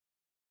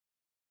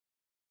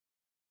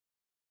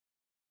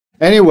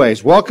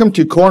Anyways, welcome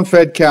to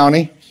Corn-Fed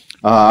County.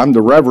 I'm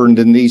the Reverend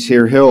in these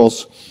here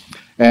hills,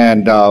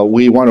 and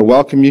we want to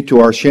welcome you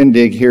to our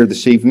shindig here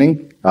this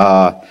evening.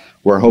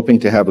 We're hoping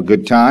to have a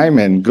good time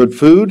and good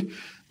food,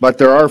 but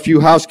there are a few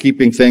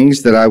housekeeping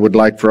things that I would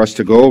like for us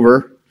to go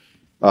over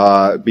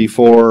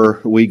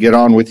before we get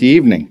on with the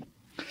evening.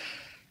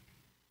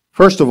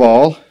 First of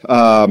all,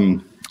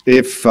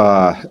 if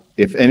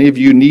any of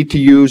you need to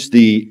use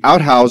the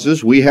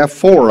outhouses, we have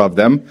 4 of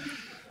them.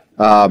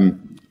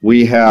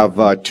 We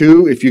have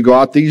 2 if you go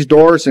out these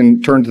doors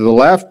and turn to the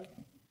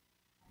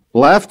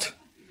left,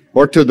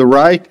 or to the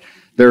right.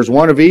 There's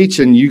 1 of each,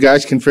 and you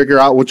guys can figure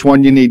out which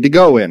one you need to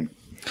go in.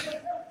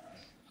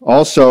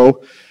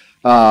 Also,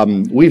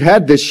 we've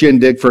had this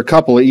shindig for a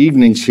couple of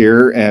evenings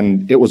here,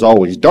 and it was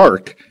always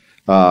dark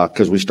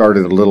because we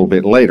started a little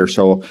bit later.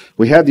 So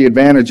we had the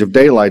advantage of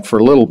daylight for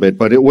a little bit,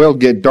 but it will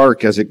get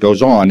dark as it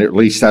goes on. At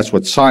least that's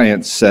what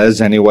science says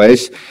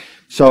anyways.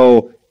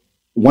 So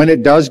when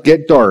it does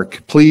get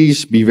dark,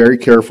 please be very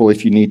careful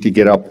if you need to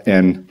get up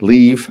and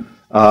leave.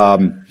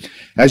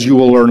 As you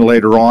will learn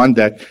later on,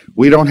 that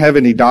we don't have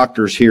any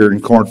doctors here in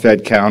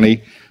Corn-Fed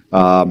County,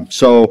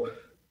 so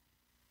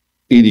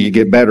either you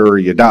get better or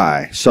you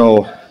die.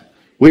 So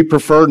we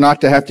prefer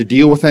not to have to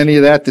deal with any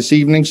of that this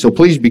evening, so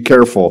please be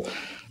careful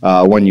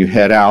when you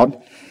head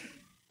out.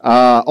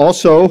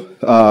 Also,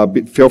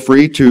 feel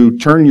free to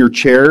turn your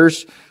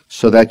chairs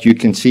so that you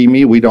can see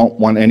me. We don't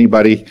want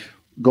anybody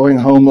going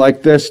home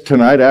like this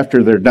tonight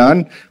after they're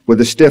done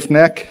with a stiff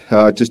neck.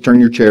 Just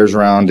turn your chairs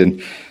around,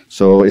 and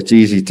so it's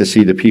easy to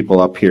see the people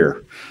up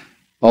here.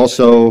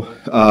 Also,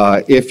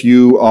 if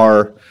you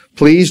are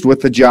pleased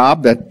with the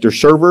job that your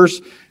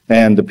servers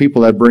and the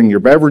people that bring your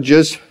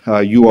beverages,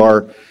 you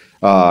are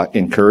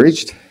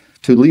encouraged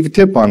to leave a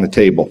tip on the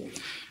table.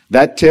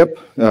 That tip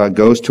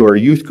goes to our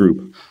youth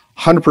group.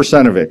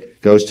 100% of it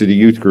goes to the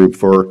youth group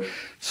for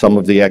some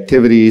of the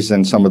activities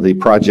and some of the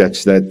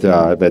projects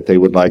that they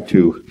would like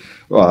to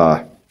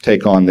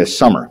take on this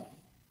summer.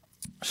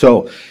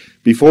 So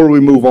before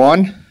we move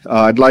on,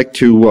 I'd like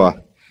to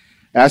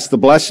ask the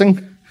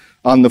blessing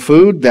on the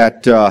food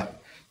that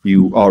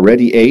you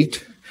already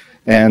ate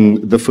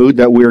and the food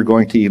that we are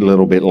going to eat a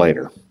little bit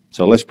later.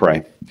 So let's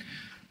pray.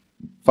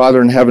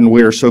 Father in heaven,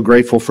 we are so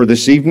grateful for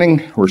this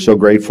evening. We're so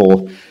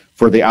grateful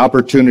for the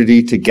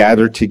opportunity to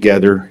gather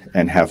together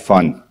and have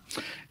fun,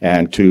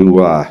 and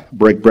to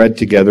break bread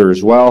together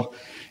as well,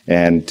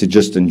 and to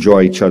just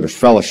enjoy each other's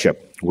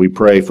fellowship. We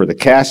pray for the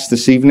cast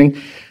this evening,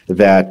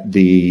 that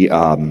the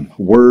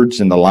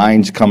words and the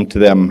lines come to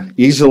them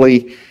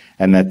easily,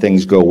 and that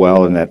things go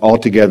well, and that all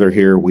together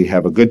here we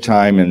have a good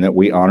time, and that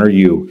we honor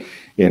you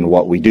in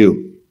what we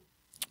do.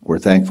 We're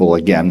thankful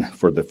again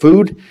for the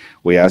food.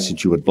 We ask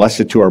that you would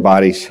bless it to our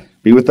bodies.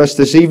 Be with us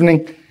this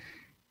evening.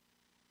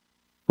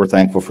 We're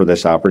thankful for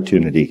this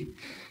opportunity.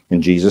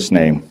 In Jesus'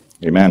 name,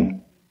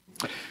 amen.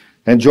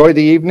 Enjoy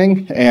the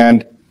evening,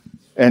 and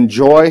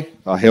enjoy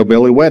a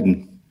Hillbilly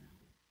Weddin.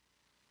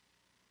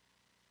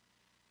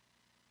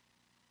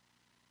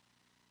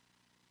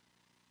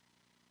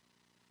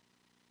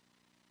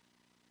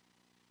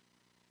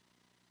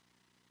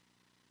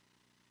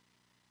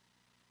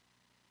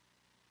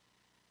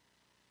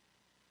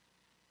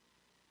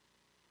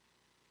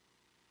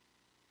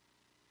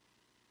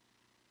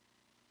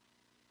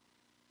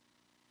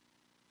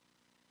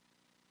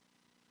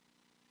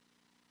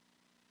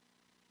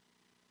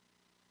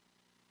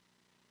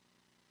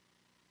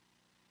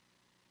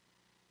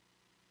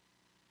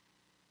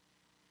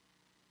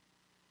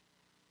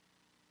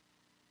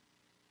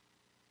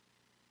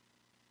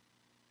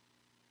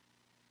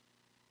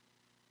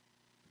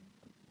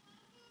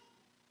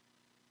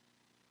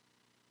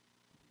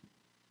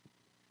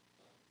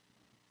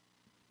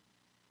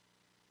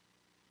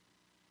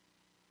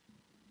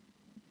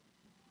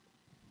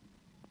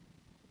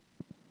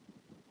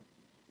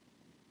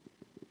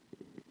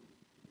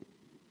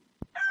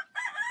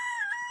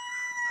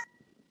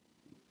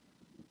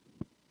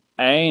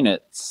 Ain't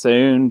it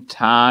soon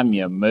time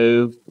you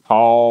moved,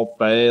 Paul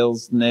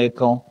Bales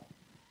nickel?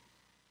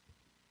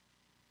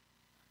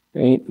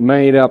 Ain't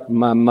made up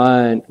my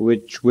mind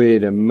which way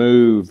to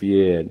move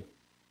yet.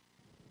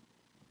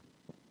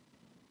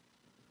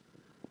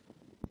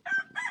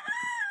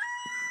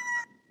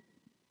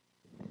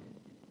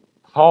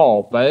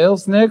 Paul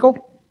Bales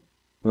nickel?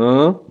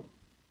 Huh?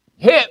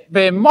 It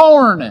be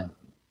morning.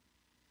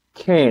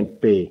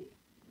 Can't be.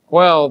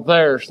 Well,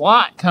 there's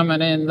light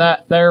coming in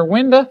that there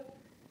window.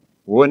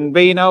 Wouldn't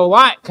be no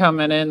light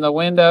coming in the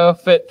window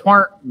if it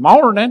tweren't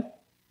morning.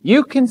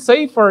 You can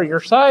see for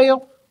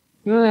yourself.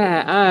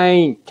 I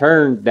ain't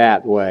turned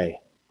that way.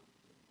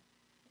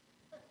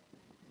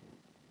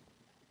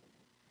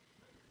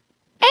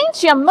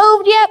 Ain't you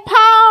moved yet,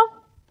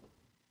 Paul?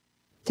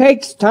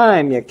 Takes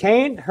time. You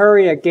can't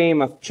hurry a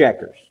game of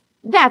checkers.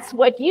 That's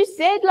what you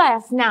said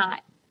last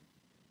night.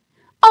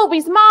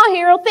 Obie's ma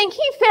here'll think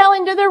he fell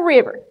into the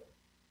river.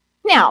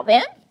 Now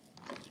then,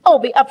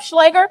 Obie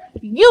Upschlager,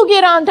 you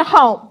get on to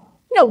home.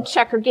 No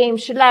checker game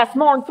should last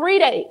more'n 3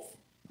 days.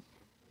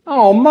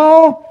 Oh,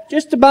 Ma,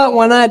 just about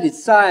when I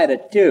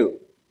decided to.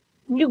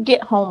 You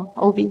get home,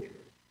 Obie.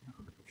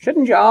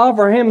 Shouldn't you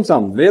offer him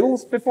some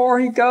victuals before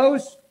he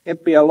goes?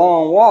 It'd be a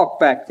long walk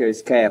back to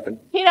his cabin.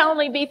 He'd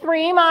only be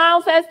 3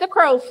 miles as the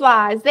crow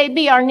flies. They'd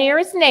be our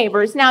nearest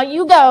neighbors. Now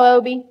you go,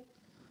 Obie.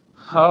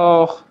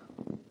 Oh,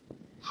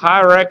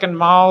 I reckon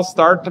Ma'll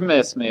start to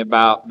miss me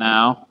about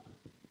now.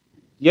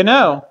 You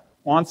know,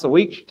 once a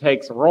week she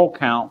takes a roll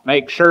count,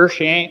 make sure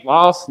she ain't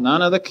lost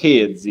none of the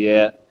kids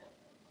yet.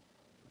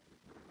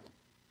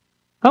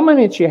 How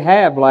many did you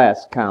have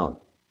last count?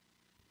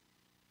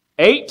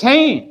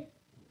 18.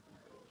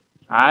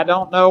 I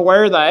don't know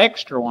where the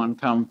extra one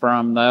come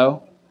from,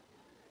 though.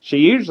 We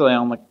usually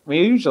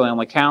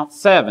only count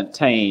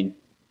 17.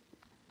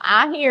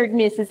 I heard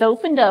Mrs.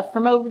 Openduff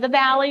from over the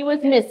valley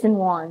was missing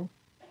one.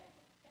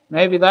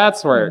 Maybe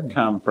that's where it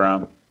come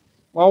from.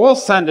 Well, we'll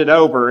send it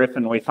over if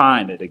and we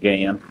find it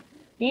again.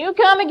 You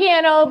come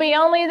again, Obie,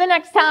 only the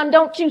next time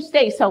don't you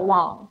stay so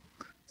long.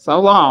 So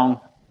long.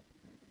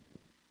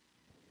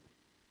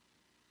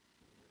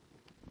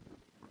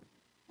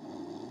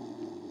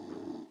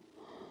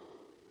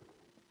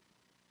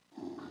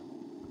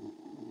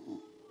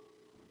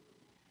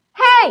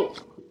 Hey!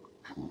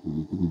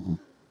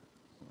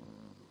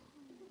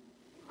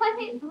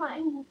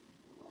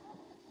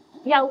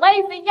 You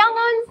lazy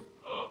young'uns.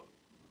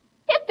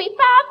 It be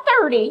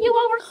 5:30. You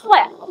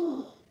overslept.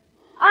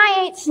 I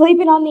ain't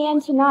sleeping on the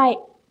end tonight.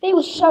 They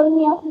was shoving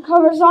me up in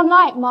covers all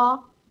night, Ma.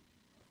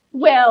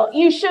 Well,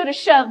 you should have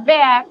shoved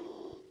back.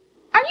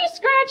 Are you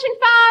scratching,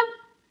 Five?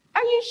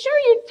 Are you sure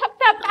you took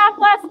that bath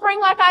last spring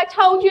like I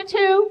told you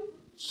to?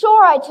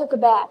 Sure, I took a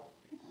bath.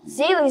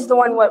 Zeeley's the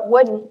one what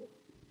wouldn't.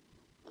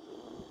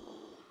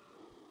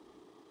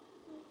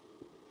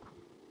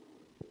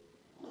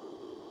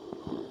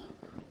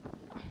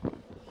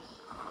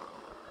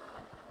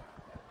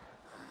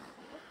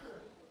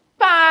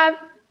 Five,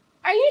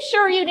 are you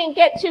sure you didn't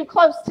get too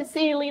close to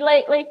Celie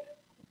lately?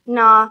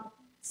 Nah.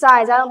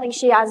 Besides, I don't think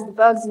she has the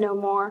bugs no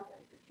more.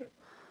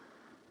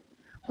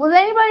 Was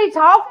anybody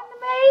talking to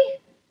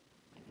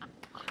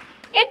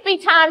me? It'd be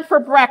time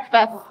for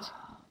breakfast.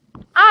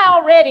 I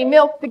already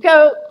milked the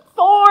goat.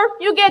 4,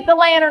 you get the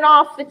lantern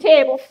off the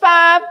table.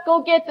 5,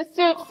 go get the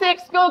soup.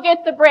 6, go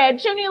get the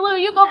bread. Junie Lou,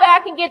 you go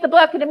back and get the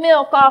bucket of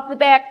milk off the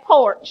back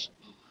porch.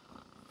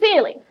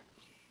 Celie,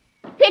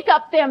 pick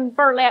up them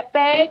burlap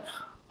bags.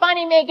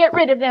 Bunny may get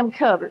rid of them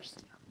covers.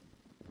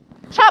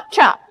 Chop,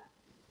 chop.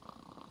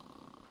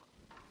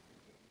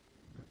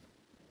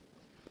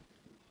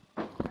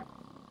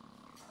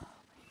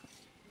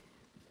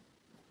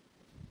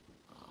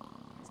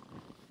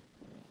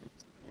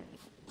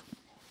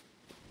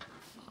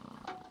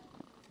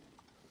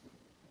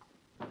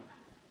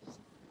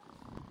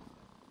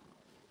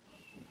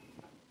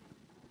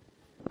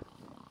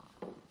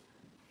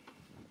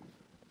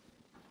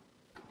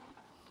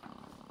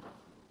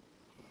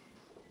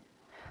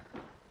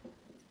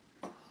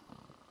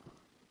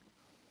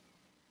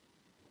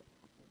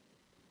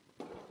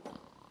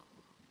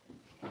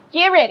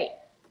 Get ready.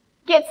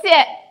 Get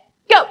set.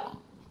 Go.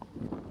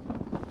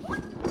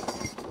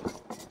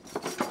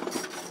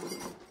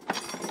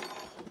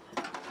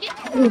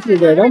 Easy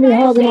there. Don't be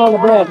hogging all the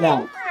bread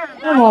now.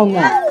 Come on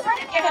now.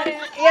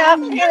 Yeah,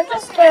 here's a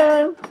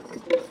spoon.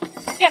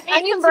 Get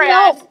me some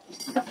bread.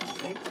 Come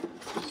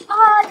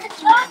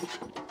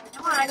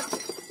on.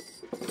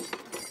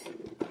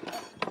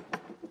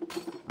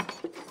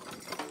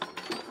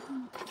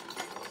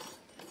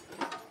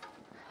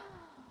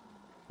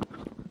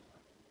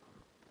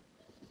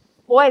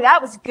 Boy,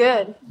 that was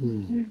good.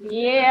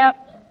 Yep.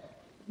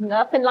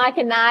 Nothing like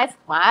a nice,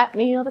 quiet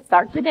meal to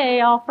start the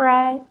day off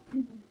right.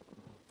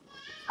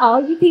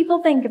 All you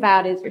people think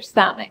about is your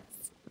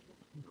stomachs.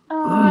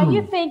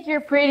 You think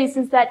you're pretty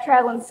since that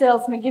traveling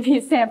salesman gave you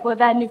a sample of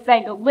that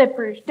newfangled lip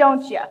rouge,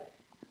 don't you?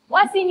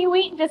 Well, I seen you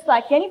eating just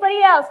like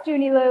anybody else,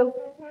 Junie Lou.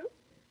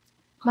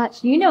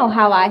 Much you know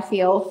how I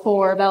feel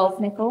for Bell's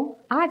nickel.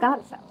 I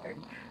got a salad.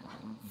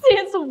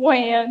 Since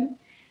when?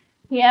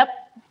 Yep,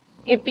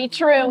 it be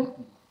true.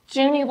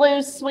 Junie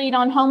Lou's sweet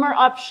on Homer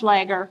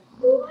Upschlager.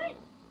 What?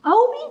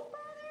 Obie's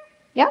brother?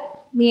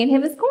 Yep, me and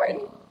him is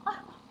courting.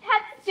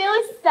 That's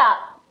silly stuff.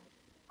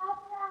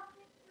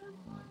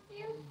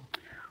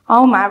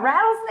 Oh, my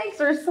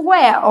rattlesnakes are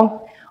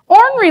swell.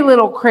 Ornery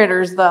little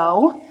critters,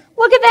 though.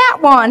 Look at that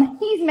one.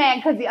 He's mad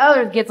because the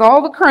other gets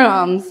all the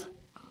crumbs.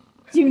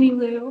 Junie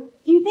Lou,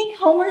 do you think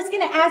Homer's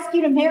going to ask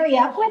you to marry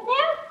up with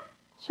him?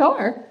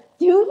 Sure.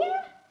 Do you?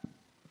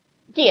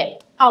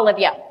 Get, all of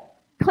you,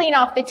 clean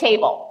off the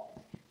table.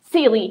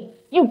 Celie,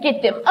 you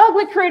get them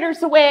ugly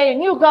critters away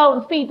and you go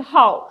and feed the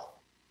hogs.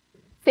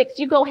 6,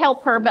 you go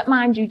help her, but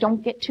mind you,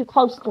 don't get too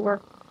close to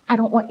her. I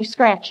don't want you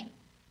scratching.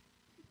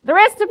 The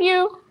rest of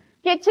you,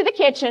 get to the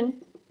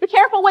kitchen. Be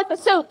careful with the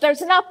soup.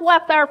 There's enough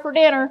left there for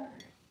dinner.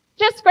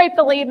 Just scrape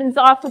the leavings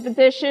off of the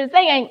dishes.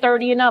 They ain't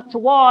dirty enough to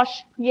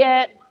wash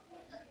yet.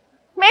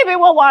 Maybe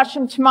we'll wash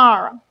them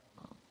tomorrow.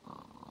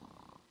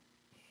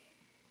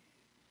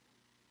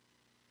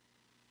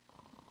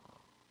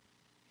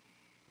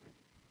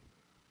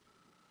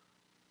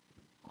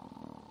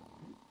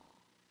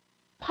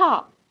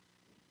 Pa,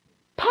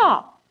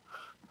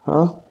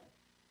 Huh?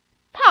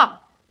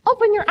 Pa,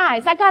 open your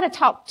eyes. I gotta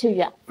talk to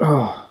you.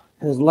 Oh,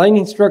 has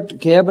lightning struck the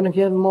cabin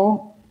again, Ma?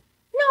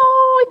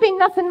 No, it be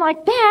nothing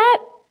like that.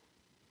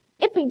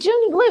 It be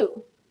Junie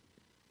Lou.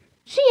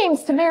 She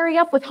aims to marry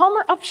up with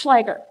Homer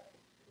Upschlager.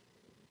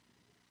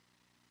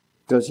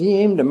 Does he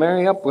aim to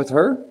marry up with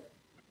her?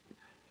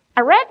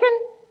 I reckon.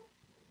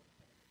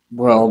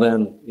 Well,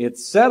 then,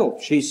 it's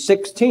settled. She's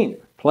 16.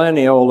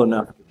 Plenty old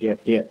enough to get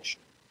hitched.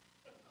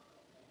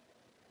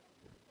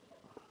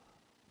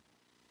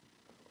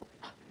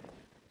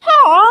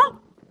 Pa,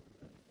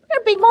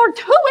 there'd be more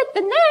to it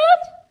than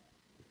that.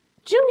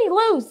 Junie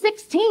Lou's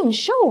 16,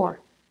 sure.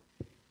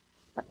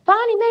 But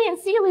Bonnie Mae and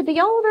Celie be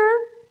older.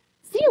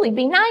 Celie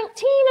be 19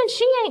 and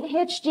she ain't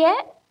hitched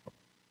yet.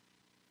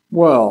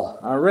 Well,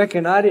 I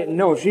reckon I didn't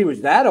know she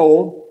was that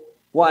old.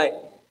 Why,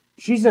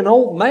 she's an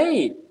old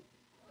maid.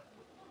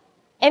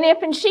 And if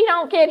she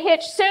don't get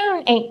hitched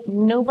soon, ain't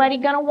nobody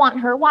gonna want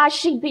her. Why,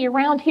 she'd be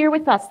around here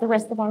with us the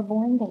rest of our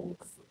born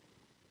days.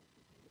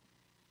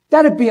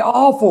 That'd be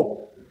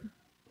awful.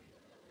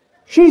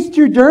 She's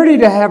too dirty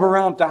to have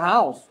around the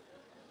house.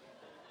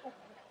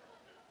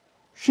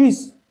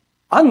 She's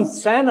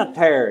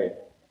unsanitary.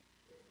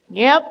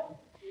 Yep.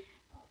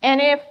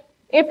 And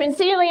if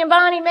Celie and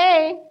Bonnie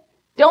Mae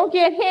don't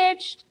get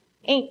hitched,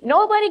 ain't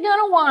nobody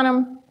gonna want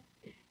 'em.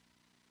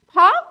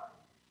 Pop,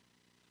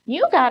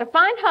 you gotta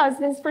find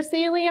husbands for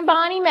Celie and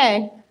Bonnie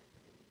Mae.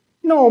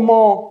 No,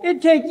 Ma.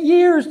 It'd take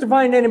years to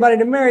find anybody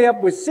to marry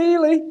up with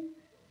Celie.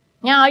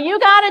 Now you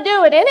gotta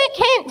do it, and it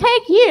can't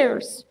take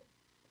years.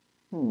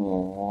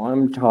 Oh,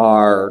 I'm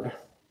tired.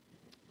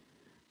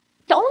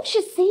 Don't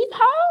you see,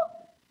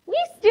 Paul? We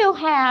still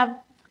have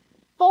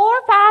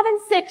 4, 5,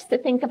 and 6 to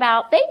think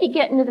about. They be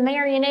getting to the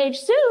marrying age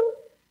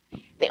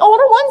soon. The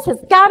older ones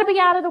has got to be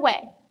out of the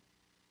way.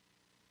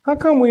 How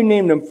come we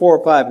named them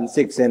 4, 5, and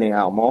 6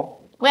 anyhow, Ma?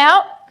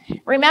 Well,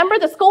 remember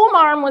the school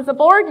marm was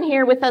aboarding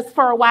here with us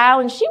for a while,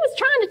 and she was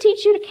trying to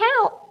teach you to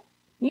count.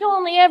 You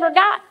only ever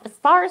got as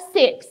far as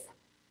 6.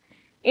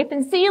 If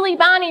Celie,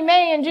 Bonnie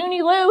Mae, and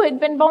Junie Lou had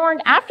been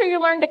born after you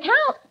learned to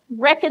count,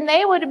 reckon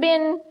they would have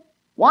been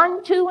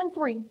 1, 2, and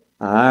 3.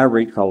 I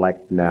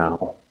recollect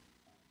now.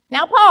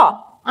 Now,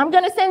 Paul, I'm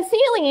going to send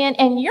Celie in,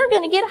 and you're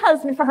going to get a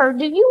husband for her.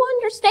 Do you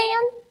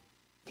understand?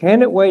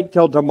 Can it wait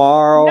till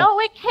tomorrow? No,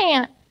 it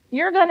can't.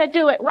 You're going to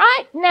do it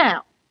right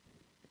now.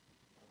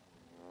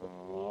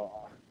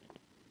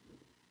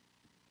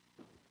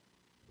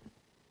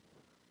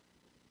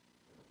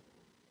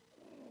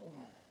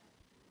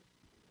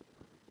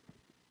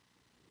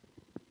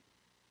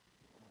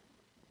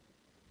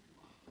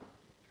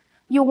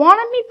 You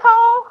wanted me,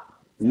 Paul?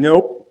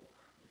 Nope.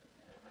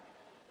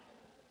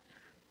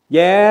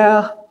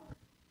 Yeah.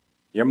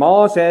 Your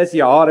ma says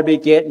you ought to be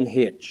getting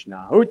hitched.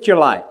 Now, who'd you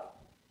like?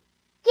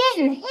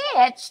 Getting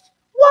hitched?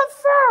 What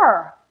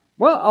for?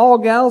 Well, all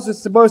gals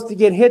is supposed to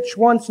get hitched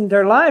once in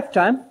their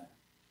lifetime.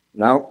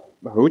 Now,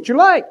 who'd you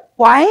like?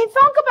 Why ain't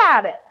thunk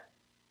about it?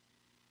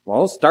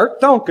 Well,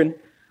 start thunking.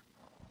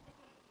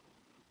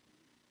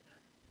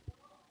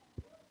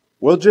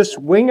 We'll just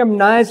wing 'em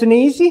nice and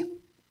easy.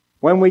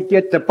 When we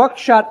get the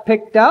buckshot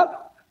picked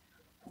out,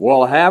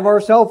 we'll have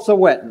ourselves a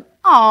wedding.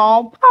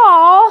 Oh,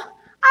 Paul,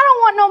 I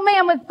don't want no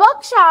man with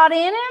buckshot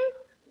in him.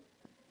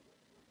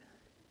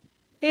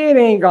 It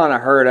ain't gonna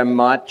hurt him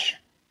much.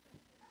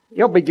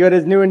 You'll be good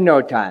as new in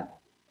no time.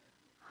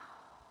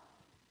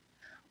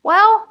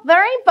 Well,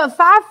 there ain't but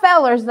 5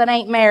 fellers that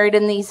ain't married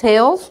in these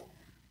hills.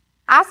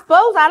 I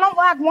suppose I don't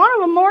like one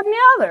of them more than the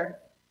other.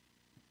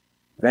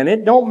 Then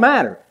it don't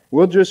matter.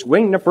 We'll just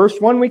wing the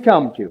first one we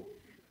come to.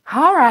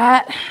 All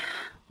right.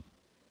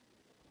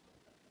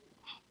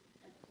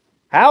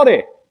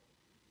 Howdy.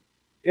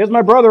 Is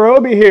my brother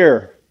Obie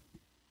here?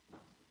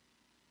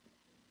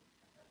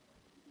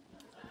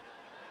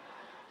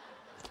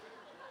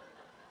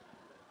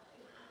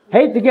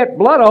 Hate to get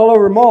blood all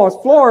over Ma's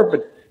floor,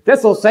 but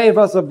this'll save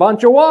us a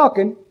bunch of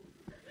walking.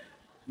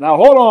 Now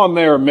hold on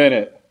there a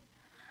minute.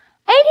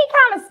 Ain't he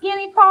kind of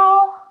skinny,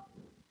 Paul?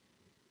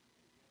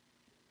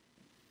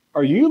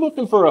 Are you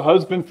looking for a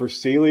husband for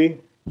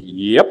Celie?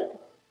 Yep.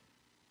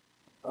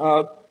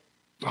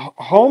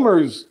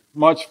 Homer's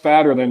much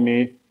fatter than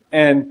me,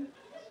 and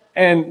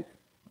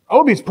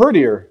Obie's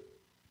prettier.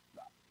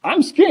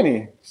 I'm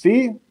skinny,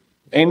 see?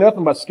 Ain't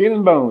nothing but skin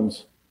and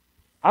bones.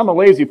 I'm a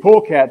lazy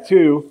polecat,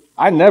 too.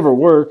 I never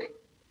work.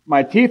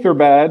 My teeth are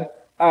bad.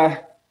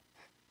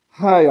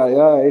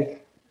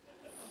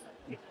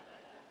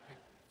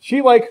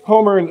 She like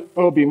Homer and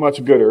Obie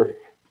much gooder.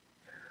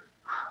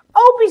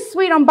 Opie's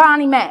sweet on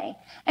Bonnie Mae,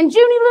 and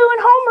Junie Lou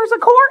and Homer's a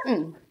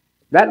courtin'.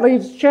 That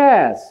leaves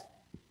Chaz.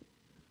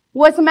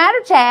 What's the matter,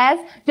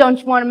 Chaz? Don't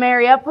you want to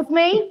marry up with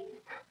me?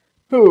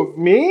 Who,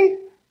 me?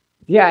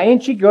 Yeah,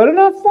 ain't she good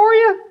enough for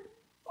you?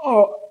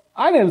 Oh,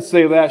 I didn't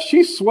say that.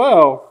 She's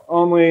swell.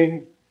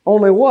 Only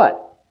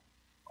what?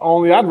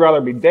 Only I'd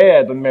rather be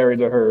dead than married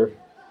to her.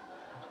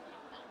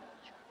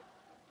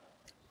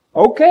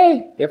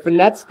 Okay, if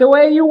that's the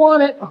way you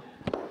want it.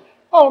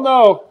 Oh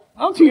no,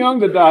 I'm too young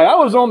to die. I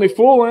was only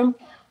fooling.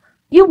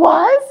 You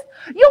was?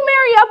 You'll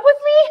marry up with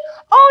me?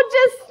 Oh,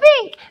 just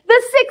think,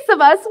 the 6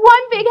 of us,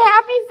 one big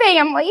happy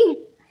family.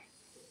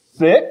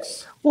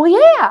 6? Well,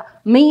 yeah,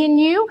 me and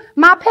you,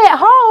 my pet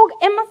hog,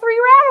 and my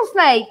 3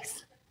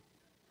 rattlesnakes.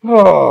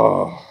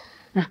 Oh.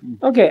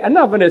 Okay,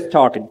 enough of this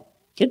talking.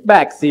 Get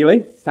back, Seely.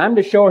 It's time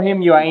to show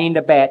him you ain't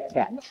a bad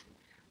catch.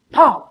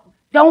 Pa,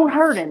 don't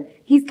hurt him.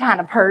 He's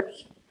kind of hurt.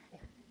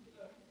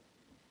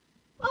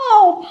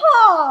 Oh,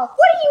 Pa,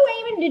 what are you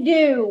aiming to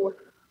do?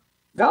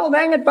 God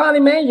dang it, Bonnie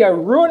Mae, you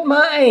ruined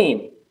my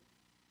aim.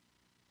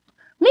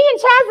 Me and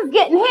Chaz is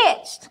getting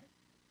hitched.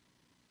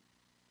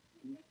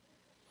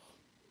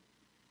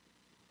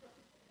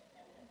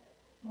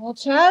 Well,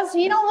 Chaz,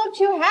 you don't look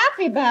too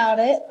happy about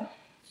it.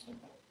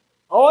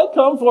 All I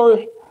come for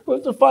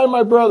was to find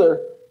my brother.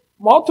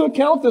 Walked to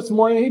account this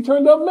morning, he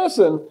turned up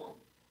missing.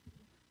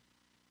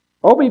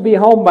 Obie be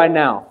home by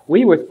now.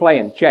 We was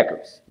playing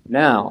checkers.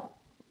 Now.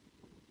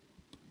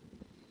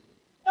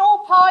 No,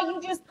 Pa,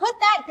 you just put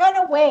that gun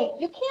away.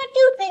 You can't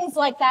do things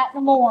like that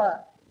no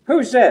more.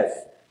 Who says?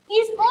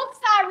 These books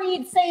I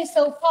read say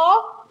so,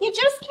 Pa. You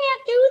just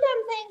can't do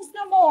them things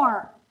no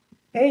more.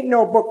 Ain't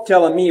no book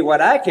telling me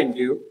what I can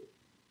do.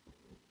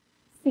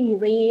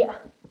 Seely,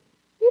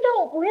 you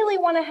don't really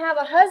want to have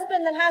a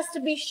husband that has to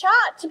be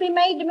shot to be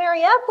made to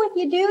marry up with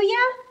you, do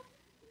you?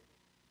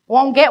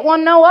 Won't get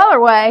one no other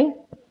way.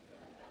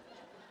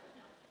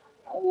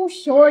 Oh,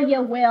 sure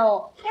you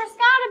will. There's got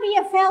to be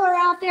a feller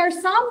out there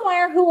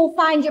somewhere who will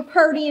find you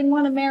purty and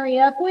want to marry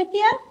up with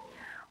you.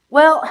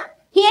 Well,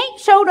 he ain't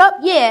showed up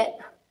yet.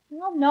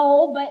 Well,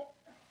 no, but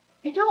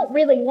you don't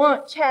really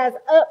want Chaz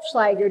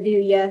Upschlager, do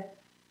you?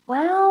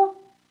 Well,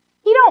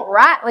 he don't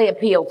rightly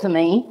appeal to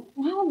me.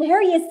 Well,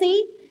 there you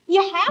see.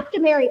 You have to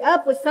marry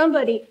up with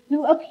somebody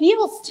who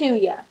appeals to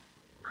you.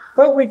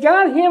 But we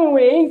got him and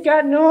we ain't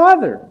got no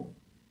other.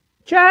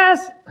 Chaz,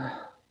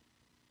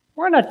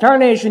 where in the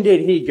tarnation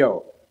did he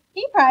go?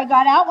 He probably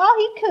got out while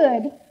he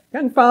could.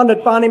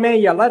 Confounded Bonnie Mae,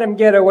 you let him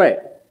get away.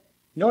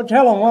 No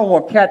telling when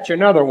we'll catch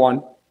another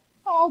one.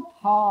 Oh,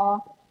 Pa.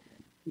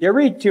 You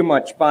read too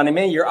much, Bonnie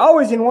Mae. You're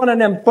always in one of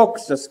them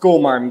books the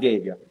schoolmarm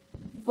gave you.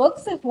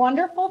 Books is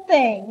wonderful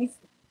things.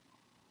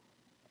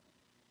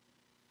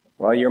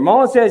 Well, your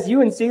ma says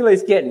you and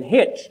Seely's getting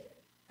hitched,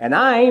 and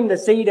I aim to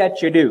see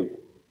that you do.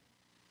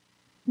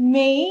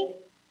 Me?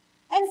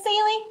 And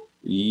Seely?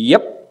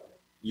 Yep.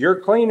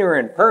 You're cleaner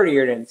and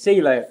purtier than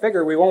Seely. I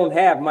figure we won't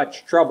have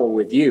much trouble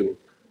with you.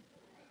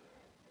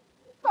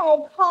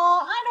 Oh,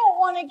 Pa, I don't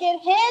want to get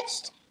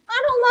hitched.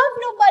 I don't love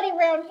nobody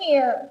around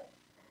here.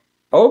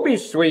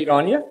 Obie's sweet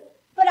on you.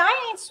 But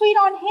I ain't sweet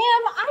on him.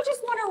 I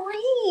just want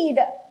to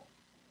read.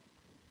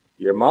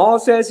 Your ma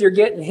says you're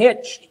getting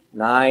hitched,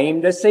 and I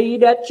aim to see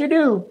that you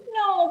do.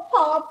 No,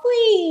 Pa,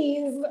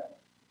 please.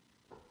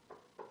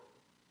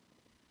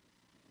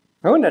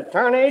 Who in the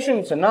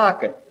tarnation's a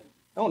knocking?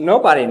 Don't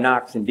nobody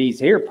knocks in these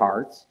here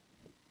parts.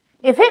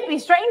 If it be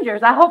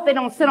strangers, I hope they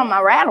don't sit on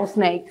my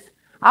rattlesnakes.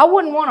 I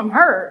wouldn't want them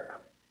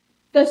hurt.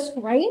 The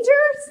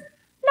strangers?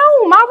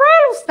 No, my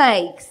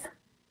rattlesnakes.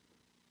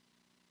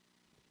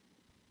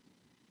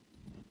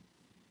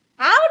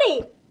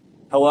 Howdy.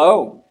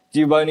 Hello. Do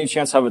you by any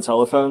chance have a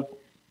telephone?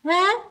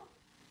 Huh?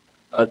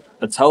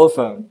 A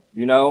telephone,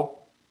 you know?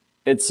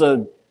 It's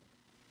no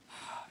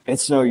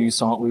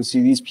use, Aunt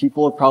Lucy. These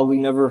people have probably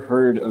never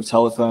heard of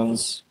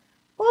telephones.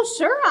 Well,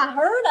 sure, I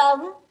heard of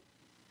them.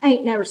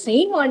 Ain't never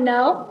seen one,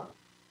 though.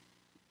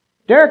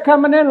 They're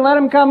coming in, let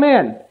 'em come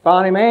in,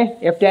 Bonnie Mae.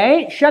 If they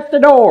ain't, shut the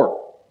door.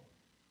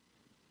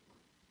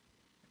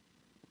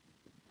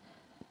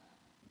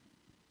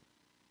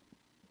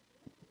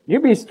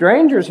 You be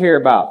strangers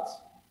hereabouts.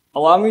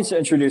 Allow me to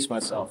introduce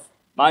myself.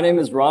 My name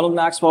is Ronald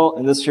Maxwell,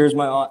 and this here's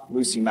my Aunt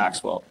Lucy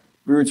Maxwell.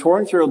 We were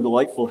touring through the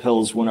delightful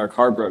hills when our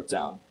car broke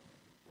down.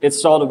 It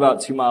stalled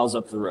about 2 miles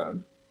up the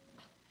road.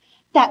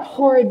 That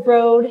horrid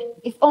road.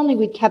 If only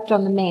we'd kept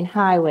on the main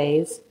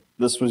highways.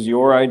 This was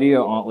your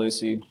idea, Aunt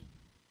Lucy.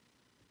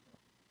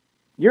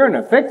 You're in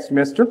a fix,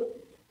 mister.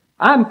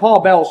 I'm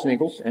Paul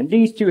Belsniggles, and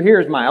these two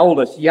here's my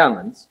oldest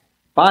young'uns,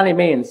 Bonnie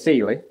Mae and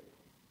Seely.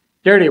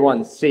 Dirty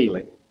one's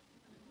Seely.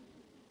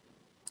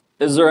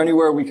 Is there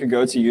anywhere we could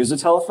go to use a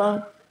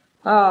telephone?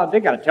 They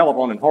got a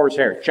telephone in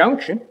Horsehair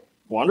Junction.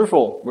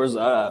 Wonderful. Where's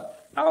that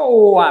at?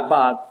 Oh,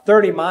 about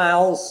 30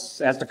 miles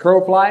as the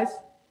crow flies.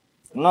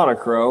 I'm not a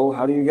crow.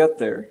 How do you get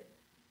there?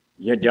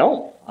 You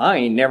don't. I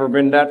ain't never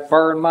been that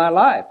far in my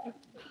life.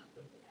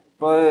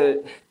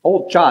 But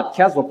old Chot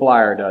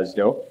Kesselflyer does,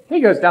 though.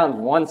 He goes down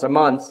once a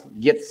month,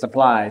 gets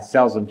supplies,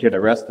 sells them to the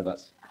rest of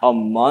us. A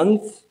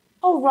month?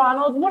 Oh,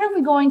 Ronald, what are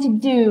we going to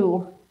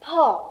do?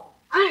 Paul,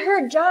 I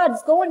heard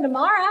Jod's going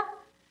tomorrow.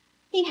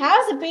 He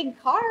has a big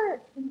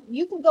cart.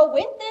 You can go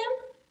with them.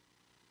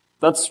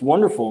 That's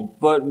wonderful.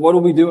 But what do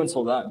we do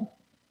until then?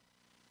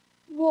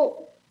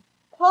 Well,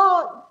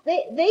 Paul,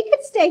 they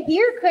could stay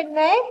here, couldn't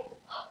they?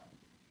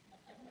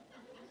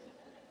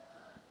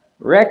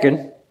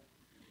 Reckon.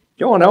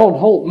 Don't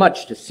hold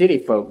much to city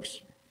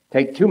folks.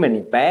 Take too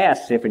many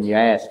baths, if you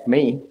ask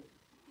me.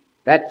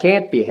 That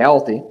can't be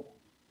healthy.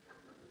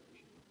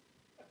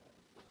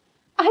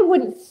 I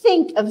wouldn't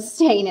think of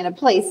staying in a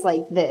place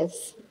like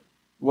this.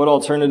 What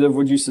alternative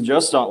would you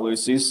suggest, Aunt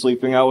Lucy?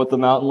 Sleeping out with the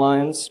mountain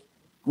lions?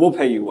 We'll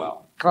pay you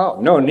well. Oh,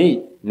 no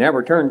need.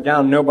 Never turned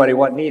down nobody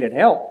what needed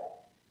help.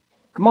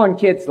 Come on,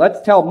 kids, let's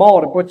tell Ma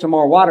to put some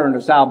more water in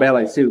the sow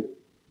belly soup.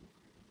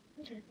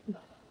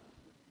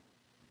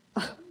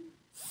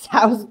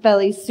 Sow's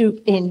belly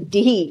soup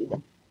indeed.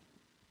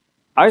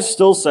 I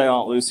still say,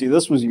 Aunt Lucy,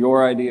 this was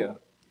your idea.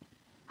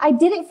 I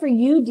did it for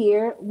you,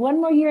 dear. One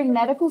more year in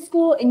medical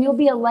school and you'll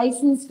be a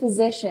licensed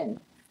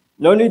physician.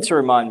 No need to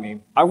remind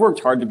me. I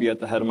worked hard to be at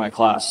the head of my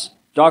class.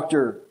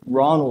 Dr.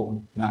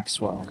 Ronald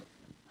Maxwell.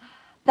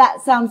 That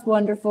sounds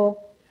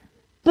wonderful.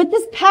 But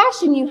this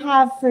passion you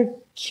have for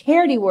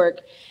charity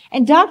work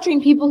and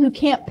doctoring people who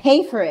can't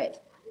pay for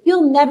it,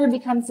 you'll never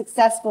become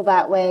successful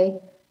that way.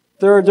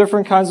 There are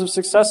different kinds of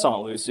success,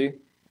 Aunt Lucy.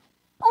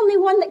 Only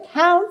one that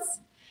counts.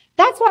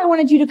 That's why I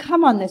wanted you to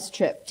come on this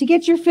trip, to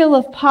get your fill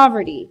of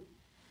poverty.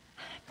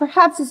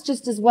 Perhaps it's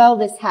just as well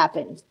this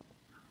happened.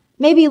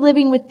 Maybe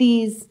living with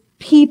these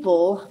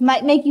people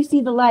might make you see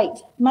the light.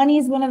 Money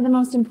is one of the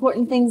most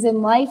important things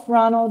in life,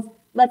 Ronald.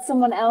 Let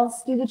someone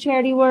else do the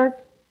charity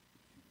work.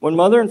 When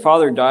Mother and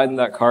Father died in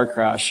that car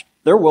crash,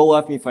 their will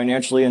left me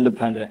financially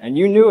independent, and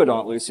you knew it,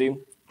 Aunt Lucy.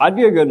 I'd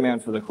be a good man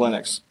for the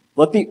clinics.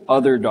 Let the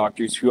other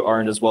doctors who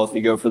aren't as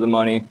wealthy go for the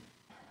money.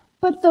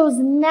 But those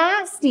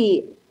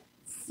nasty,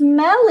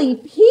 smelly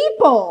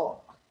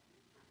people.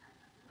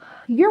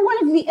 You're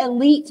one of the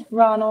elite,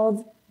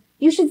 Ronald.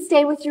 You should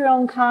stay with your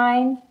own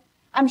kind.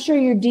 I'm sure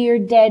your dear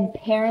dead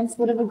parents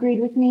would have agreed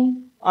with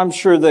me. I'm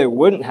sure they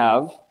wouldn't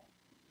have.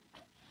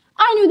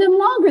 I knew them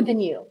longer than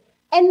you,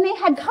 and they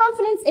had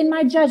confidence in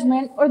my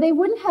judgment, or they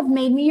wouldn't have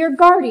made me your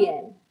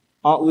guardian.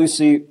 Aunt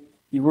Lucy,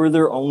 you were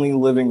their only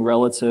living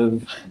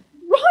relative.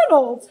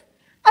 Ronald,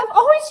 I've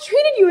always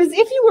treated you as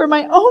if you were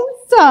my own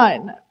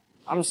son.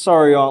 I'm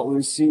sorry, Aunt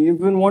Lucy.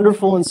 You've been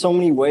wonderful in so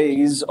many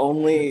ways,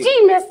 only...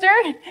 Gee, mister,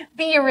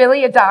 be you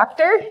really a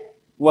doctor?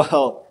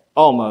 Well,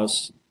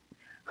 almost.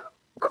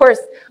 Of course,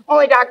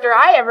 only doctor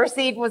I ever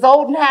seen was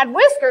old and had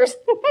whiskers.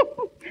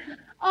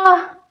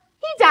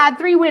 He died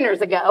 3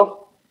 winters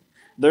ago.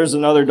 There's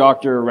another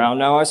doctor around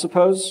now, I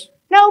suppose?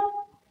 Nope.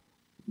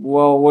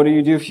 Well, what do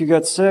you do if you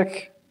get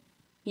sick?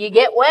 You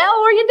get well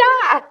or you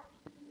die.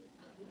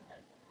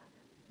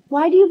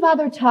 Why do you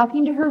bother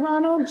talking to her,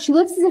 Ronald? She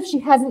looks as if she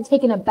hasn't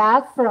taken a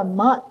bath for a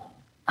month.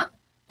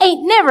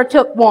 Ain't never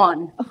took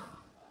one.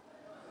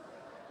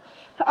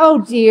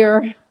 Oh,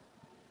 dear.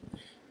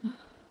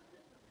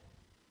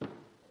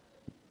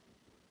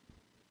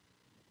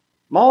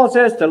 Ma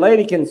says the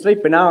lady can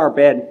sleep in our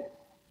bed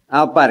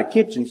out by the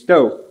kitchen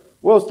stove.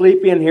 We'll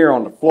sleep in here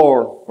on the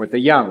floor with the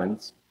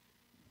young'uns.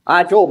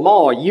 I told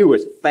Ma you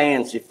was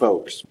fancy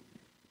folks.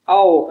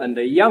 Oh, and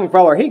the young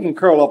feller, he can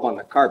curl up on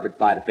the carpet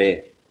by the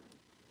bed.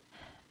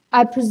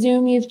 I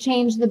presume you've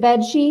changed the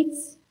bed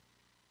sheets?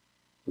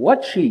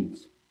 What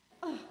sheets?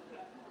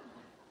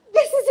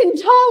 This is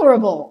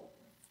intolerable.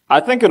 I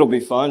think it'll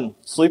be fun.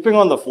 Sleeping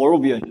on the floor will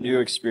be a new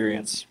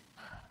experience.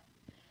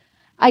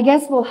 I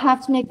guess we'll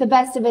have to make the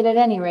best of it at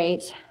any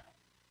rate.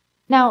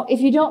 Now,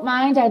 if you don't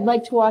mind, I'd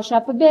like to wash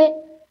up a bit.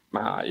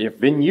 If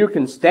then you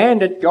can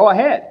stand it, go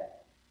ahead.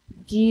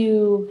 Do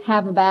you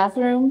have a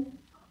bathroom?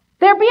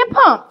 There'll be a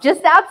pump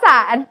just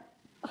outside.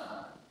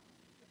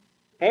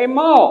 Hey,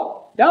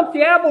 Ma, dump the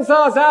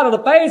applesauce out of the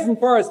basin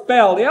for a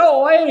spell. The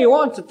old lady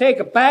wants to take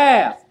a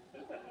bath.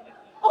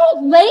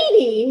 Old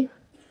lady?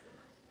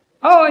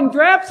 Oh, and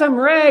grab some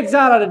rags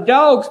out of the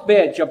dog's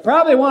bed. You'll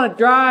probably want to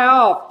dry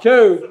off,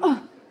 too.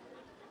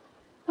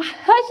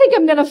 I think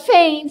I'm going to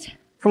faint.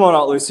 Come on,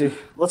 Aunt Lucy.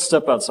 Let's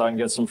step outside and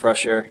get some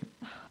fresh air.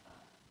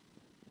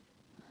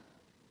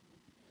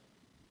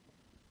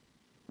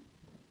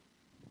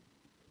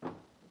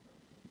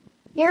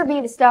 Here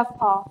be the stuff,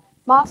 Pa.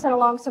 Ma sent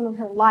along some of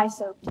her lye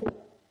soap, too.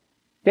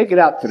 Take it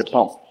out to the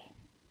pump.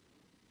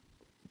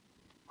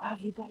 Wow,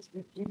 you guys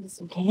ripped into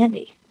some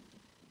candy.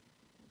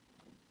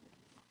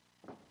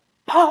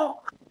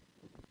 Oh,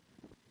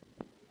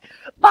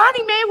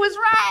 Bonnie Mae was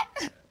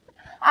right.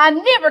 I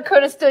never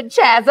could have stood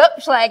Chaz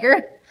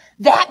Upschlager.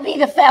 That be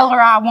the feller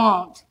I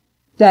want.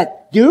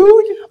 That dude?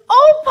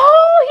 Oh,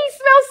 Paul, he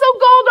smells so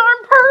gold darn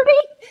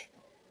purty.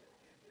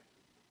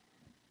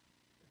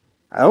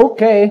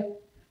 Okay.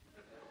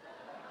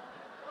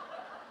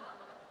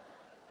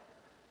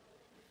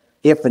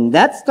 If and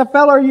that's the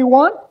feller you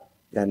want,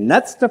 then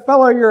that's the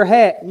feller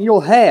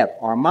you'll have,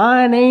 or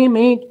my name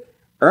ain't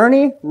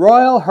Ernie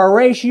Royal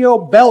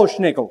Horatio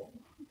Belschnickel.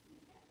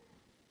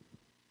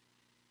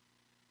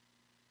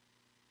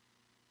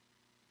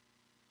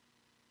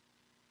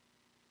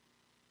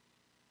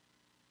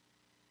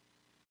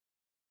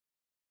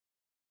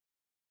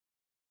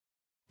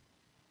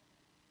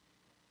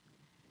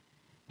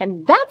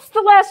 And that's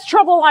the last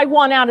trouble I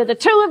want out of the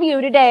two of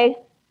you today.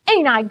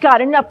 Ain't I got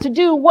enough to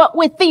do what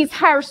with these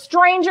here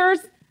strangers?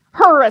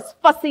 Her as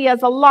fussy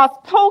as a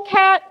lost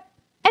polecat.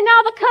 And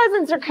now the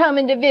cousins are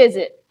coming to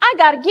visit. I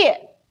gotta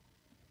get.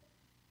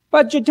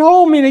 But you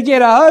told me to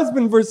get a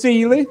husband for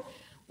Seeley.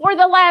 For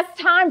the last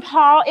time,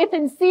 Paul, if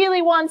and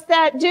Seeley wants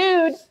that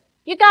dude,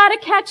 You gotta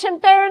catch him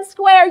fair and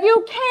square.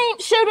 You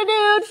can't shoot a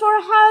dude for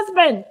a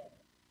husband.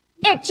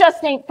 It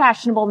just ain't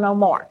fashionable no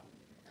more.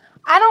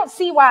 I don't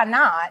see why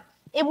not.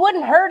 It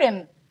wouldn't hurt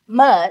him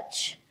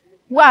much.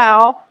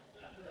 Well,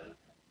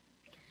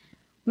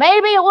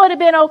 maybe it would have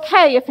been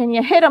okay if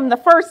you hit him the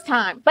first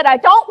time, but I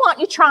don't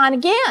want you trying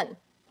again.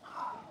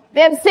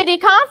 Them city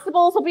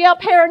constables will be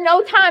up here in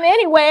no time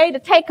anyway to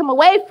take him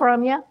away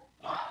from you.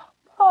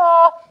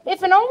 Oh,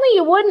 if and only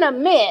you wouldn't have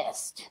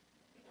missed.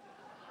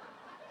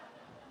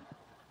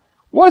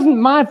 Wasn't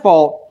my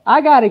fault.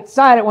 I got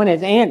excited when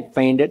his aunt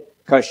fainted,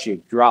 'cause she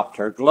dropped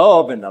her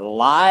glove in the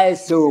lye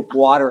soup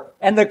water,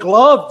 and the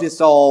glove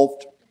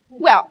dissolved.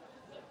 Well,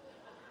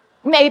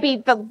 maybe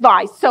the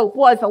lye soap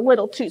was a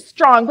little too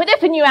strong, but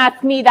if and you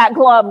ask me, that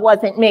glove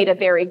wasn't made of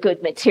very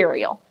good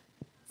material.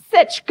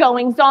 Such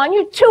goings on,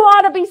 you two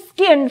ought to be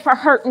skinned for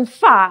hurting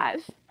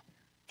Five.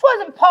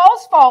 'Twasn't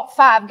Paul's fault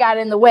Five got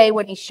in the way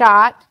when he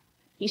shot.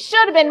 He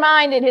should have been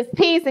minding his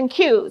P's and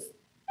Q's.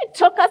 It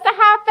took us a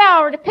half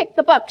hour to pick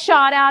the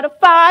buckshot out of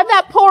Five.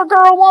 That poor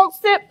girl won't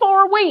sit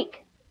for a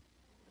week.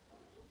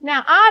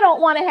 Now, I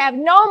don't want to have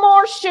no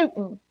more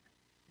shooting.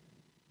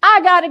 I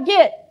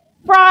gotta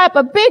fry up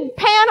a big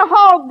pan of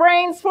hog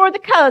brains for the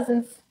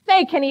cousins.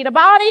 They can eat a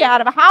body out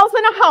of a house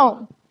and a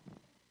home.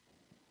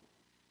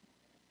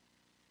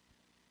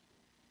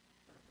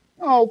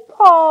 Oh,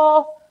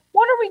 Paul,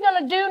 what are we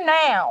going to do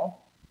now?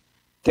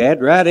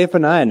 Dead right if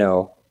and I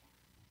know.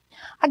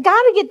 I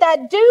got to get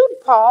that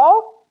dude,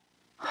 Paul.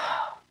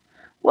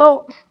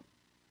 Well,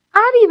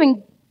 I'd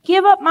even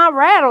give up my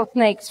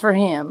rattlesnakes for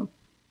him.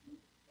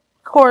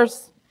 Of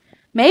course,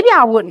 maybe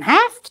I wouldn't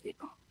have to.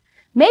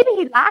 Maybe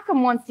he'd like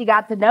them once he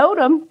got to know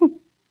them.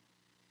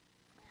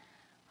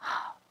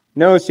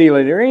 No,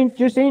 Celia, there ain't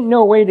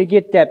no way to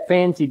get that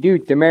fancy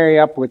dude to marry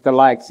up with the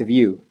likes of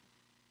you.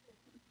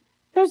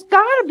 There's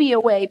got to be a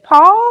way,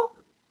 Paul.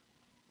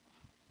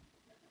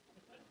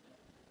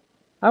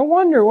 I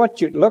wonder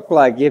what you'd look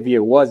like if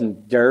you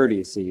wasn't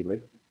dirty, Celia.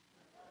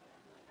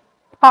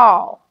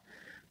 Paul,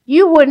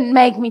 you wouldn't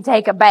make me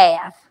take a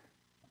bath.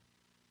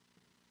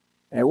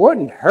 It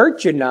wouldn't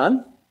hurt you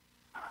none.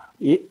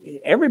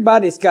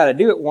 Everybody's got to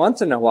do it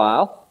once in a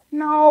while.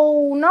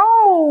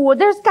 No,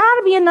 there's got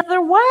to be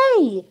another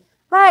way.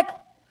 Like,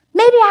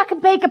 maybe I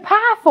could bake a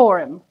pie for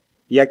him.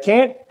 You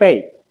can't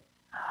bake.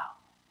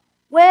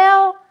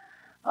 Well,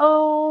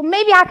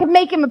 maybe I could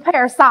make him a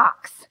pair of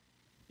socks.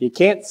 You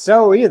can't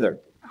sew either.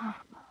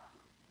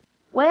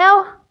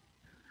 Well,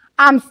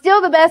 I'm still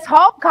the best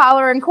hog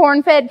collar in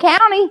Corn-Fed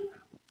County.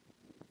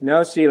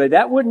 No, Celia,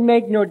 that wouldn't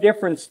make no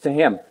difference to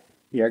him.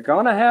 You're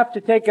going to have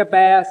to take a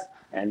bath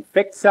and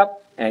fix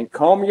up and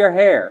comb your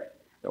hair.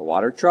 The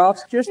water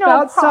trough's just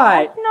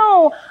outside. Paul,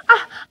 no,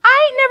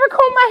 I ain't never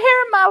combed my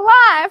hair in my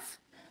life.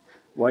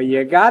 Well,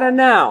 you got it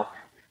now.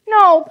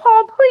 No,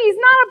 Paul, please,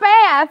 not a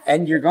bath.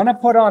 And you're going to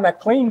put on a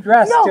clean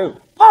dress, too.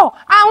 Paul,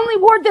 I only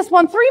wore this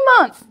one 3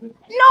 months.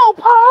 No,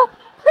 Paul,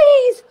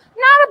 please,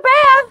 not a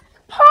bath.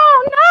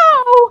 Paul,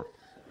 no.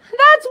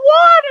 That's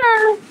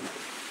water.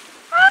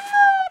 Oh,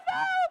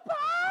 no,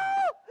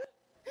 Paul.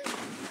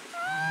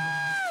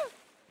 Ah.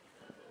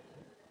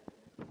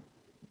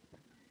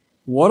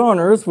 What on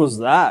earth was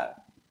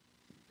that?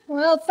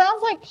 Well, it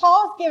sounds like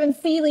Paul's giving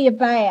Celia a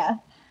bath.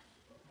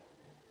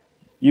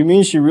 You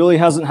mean she really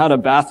hasn't had a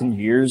bath in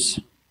years?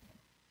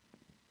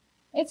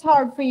 It's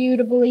hard for you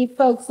to believe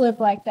folks live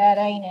like that,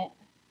 ain't it?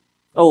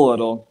 A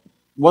little.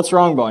 What's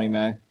wrong, Bonnie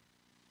Mae?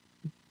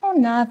 Oh,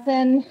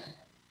 nothing.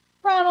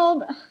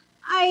 Ronald,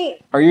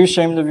 Are you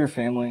ashamed of your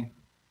family?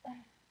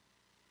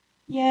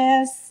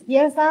 Yes,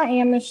 I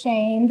am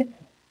ashamed.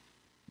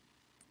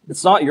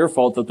 It's not your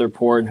fault that they're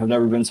poor and have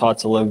never been taught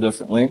to live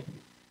differently.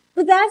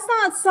 But that's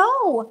not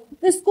so.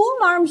 The school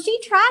marm, she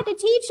tried to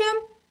teach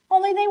them,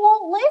 only they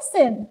won't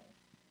listen.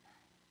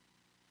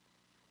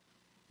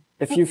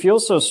 If you feel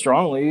so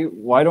strongly,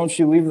 why don't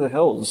you leave the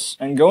hills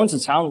and go into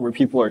town where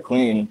people are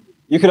clean?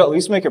 You could at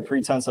least make a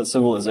pretense at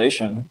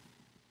civilization.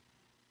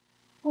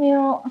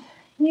 Well,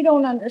 you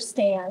don't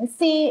understand.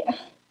 See,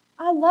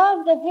 I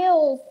love the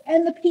hills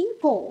and the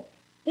people.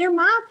 They're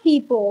my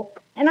people,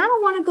 and I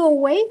don't want to go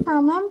away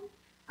from them.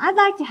 I'd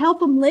like to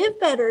help them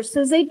live better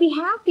so they'd be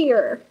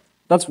happier.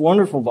 That's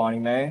wonderful, Bonnie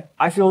Mae.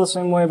 I feel the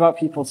same way about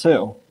people,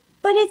 too.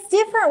 But it's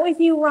different with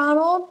you,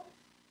 Ronald.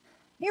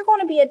 You're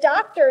going to be a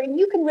doctor, and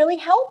you can really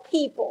help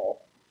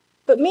people.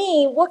 But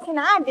me, what can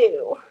I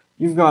do?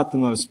 You've got the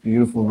most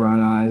beautiful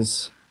brown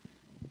eyes.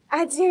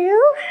 I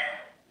do?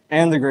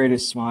 And the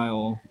greatest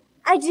smile.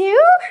 I do?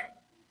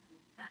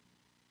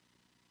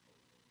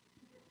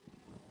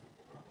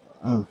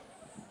 Oh.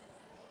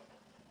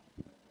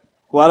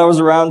 Glad I was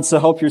around to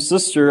help your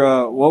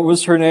sister. What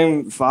was her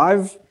name?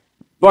 5?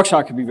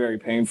 Buckshot could be very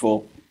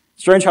painful.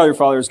 Strange how your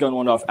father's gun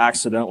went off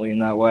accidentally in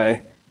that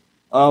way.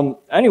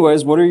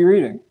 Anyways, what are you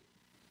reading?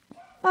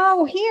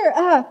 Oh, here,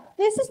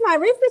 this is my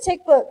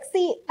arithmetic book.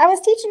 See, I was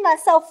teaching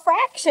myself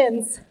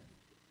fractions.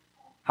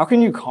 How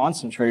can you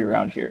concentrate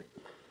around here?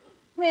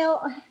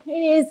 Well, it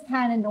is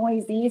kind of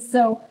noisy,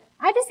 so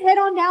I just head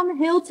on down the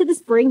hill to the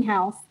spring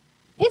house.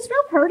 It's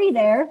real pretty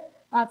there.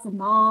 Lots of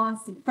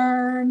moss and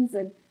ferns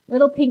and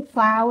little pink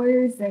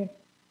flowers and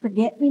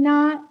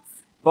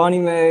forget-me-nots. Bonnie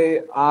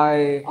Mae,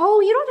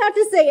 Oh, you don't have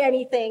to say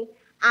anything.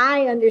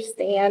 I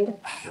understand.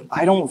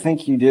 I don't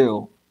think you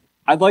do.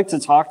 I'd like to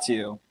talk to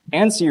you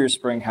and see your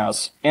spring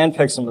house and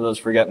pick some of those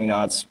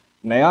forget-me-nots.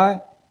 May I?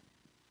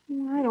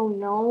 I don't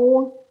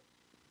know.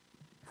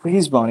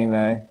 Please, Bonnie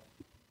Mae.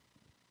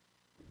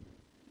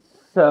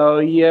 So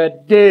you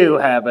do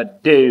have a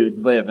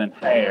dude living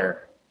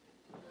here.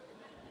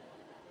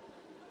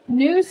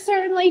 News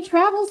certainly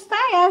travels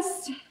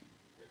fast.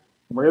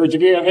 Where did you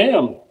get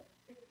him?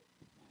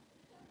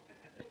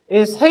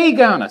 Is he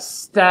gonna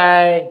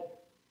stay?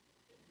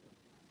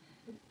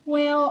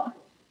 Well,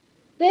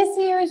 this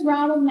here is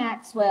Ronald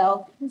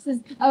Maxwell. This is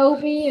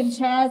Obie and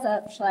Chaz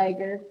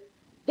Upschlager.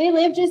 They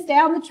live just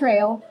down the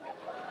trail.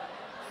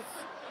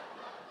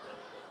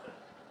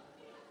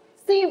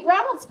 See,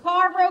 Ronald's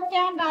car broke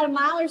down about a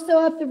mile or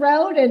so up the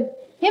road, and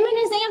him and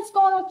his aunt's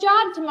going with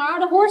John tomorrow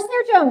to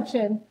Horsehair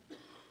Junction.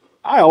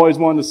 I always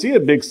wanted to see a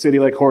big city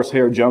like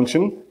Horsehair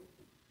Junction.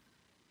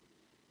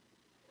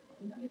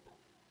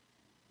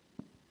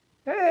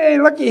 Hey,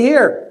 looky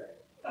here.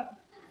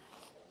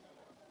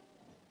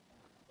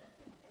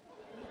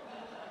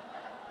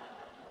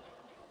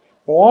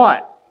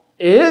 What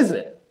is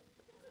it?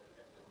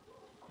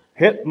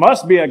 It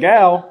must be a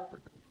gal.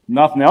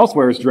 Nothing else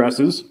wears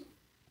dresses.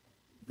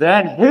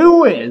 Then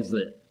who is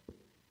it?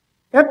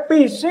 It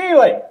be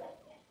Seeley.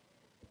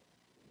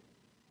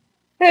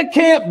 It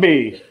can't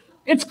be.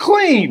 It's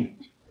clean.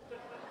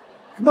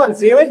 Come on,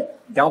 Seeley.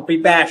 Don't be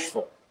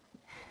bashful.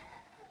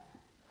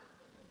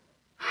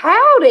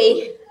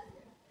 Howdy.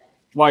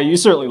 Why, you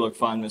certainly look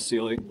fine, Miss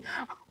Seeley.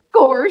 Of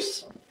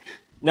course.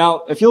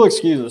 Now, if you'll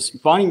excuse us,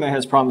 Bonnie Mae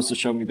has promised to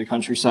show me the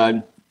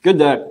countryside. Good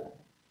day.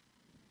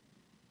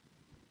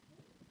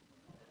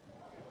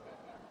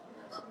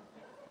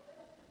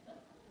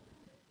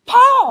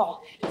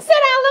 Paul said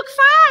I look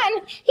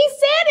fine. He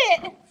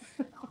said it.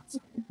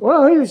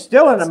 Well, he was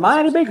still in a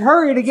mighty big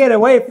hurry to get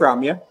away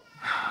from you.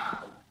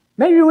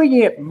 Maybe we can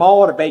get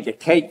Ma to bake a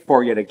cake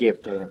for you to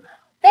give to him.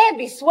 That'd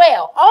be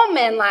swell. All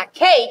men like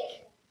cake.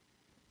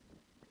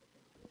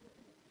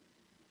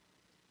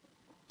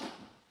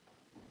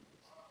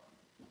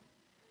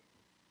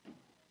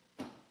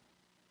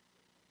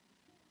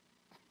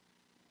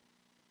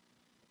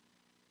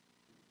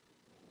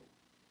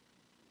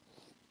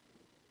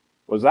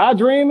 Was I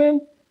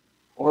dreaming?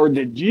 Or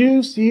did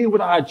you see what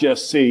I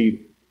just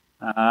see?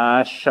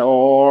 I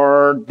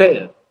sure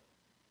did.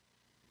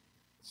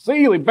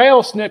 Seeley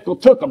Bellsnickle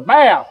took a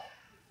bath.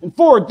 And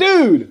for a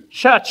dude.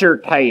 Shut your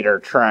tater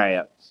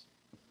traps.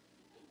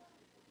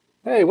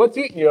 Hey, what's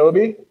eating you,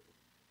 Obie?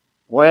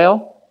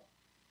 Well,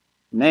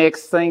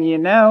 next thing you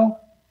know,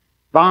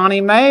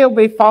 Bonnie Mae will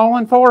be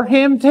falling for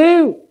him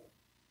too.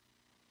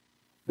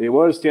 He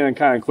was standing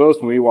kind of close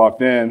when we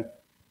walked in.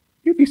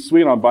 You'd be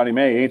sweet on Bonnie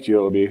Mae, ain't you,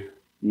 Obie?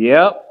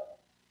 Yep.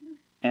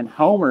 And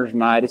Homer's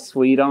mighty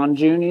sweet on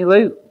Junie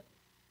Lou.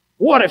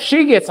 What if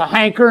she gets a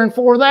hankering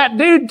for that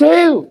dude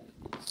too?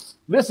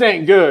 This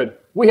ain't good.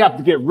 We have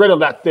to get rid of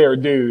that there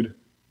dude.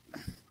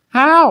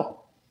 How?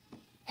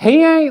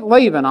 He ain't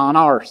leaving on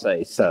our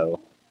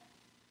say-so.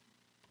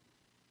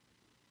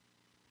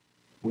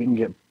 We can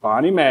get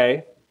Bonnie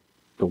Mae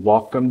to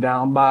walk him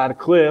down by the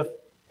cliff,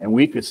 and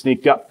we could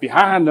sneak up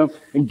behind him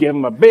and give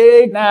him a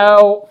big...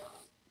 No,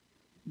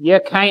 you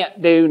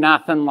can't do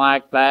nothing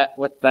like that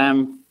with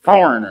them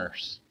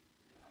foreigners.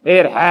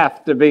 It'd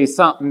have to be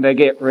something to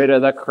get rid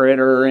of the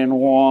critter in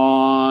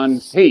one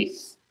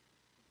piece.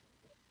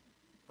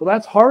 Well,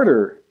 that's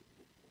harder.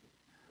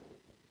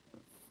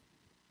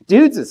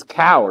 Dudes is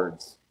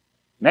cowards.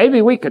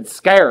 Maybe we could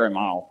scare him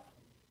off.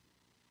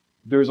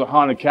 There's a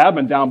haunted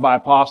cabin down by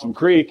Possum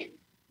Creek.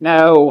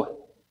 No,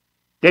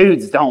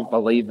 dudes don't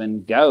believe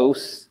in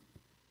ghosts.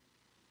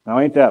 Now,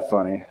 ain't that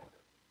funny?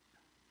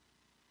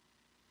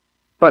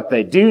 But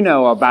they do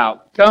know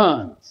about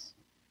guns,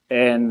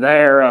 and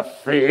they're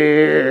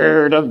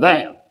afeard of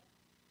them.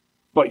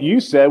 But you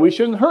said we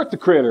shouldn't hurt the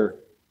critter.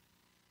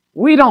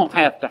 We don't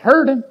have to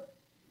hurt him.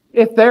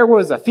 If there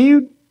was a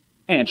feud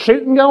and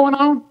shooting going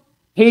on,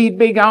 he'd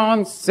be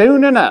gone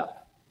soon enough.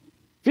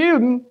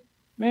 Feuding?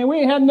 Man, we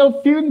ain't had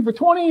no feuding for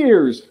 20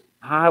 years.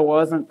 I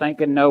wasn't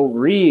thinking no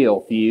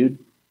real feud,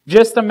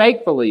 just a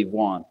make-believe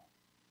one.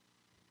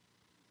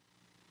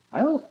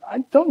 I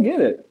don't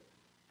get it.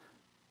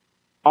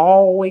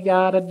 All we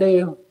gotta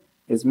do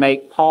is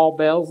make Paul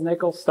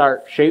Bellsnickle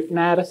start shooting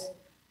at us.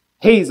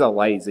 He's a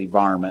lazy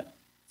varmint.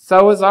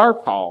 So is our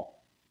Paul.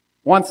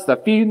 Once the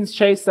feudins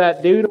chase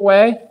that dude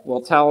away,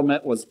 we'll tell him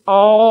it was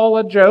all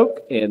a joke,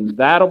 and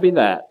that'll be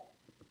that.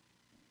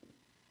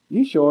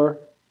 You sure?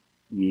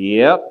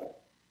 Yep.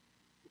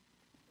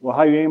 Well,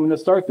 how you aiming to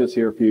start this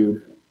here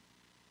feud?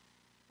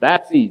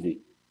 That's easy.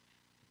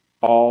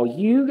 All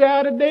you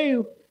gotta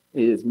do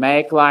is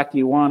make like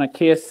you want to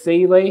kiss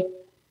Seeley,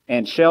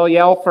 and she'll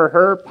yell for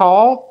her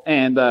Paul,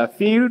 and the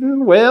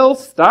feuding will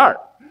start.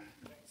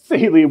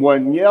 Seeley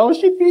wouldn't yell.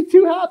 She'd be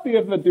too happy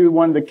if the dude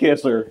wanted to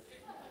kiss her.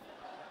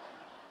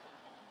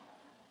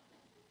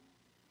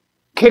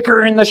 kick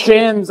her in the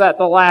shins at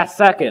the last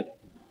second.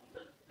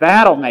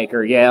 That'll make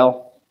her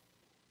yell.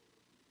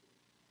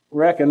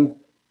 Reckon.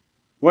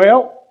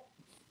 Well,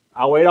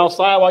 I'll wait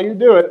outside while you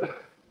do it.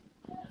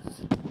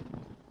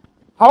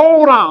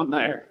 Hold on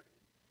there.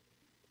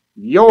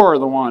 You're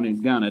the one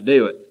who's gonna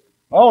do it.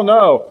 Oh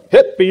no,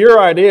 it be your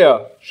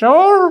idea.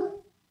 Sure.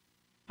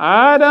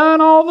 I done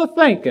all the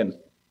thinking.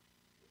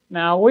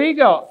 Now we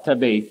got to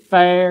be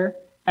fair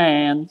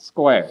and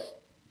square.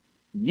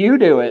 You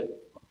do it.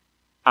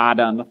 I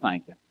done the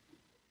thinking.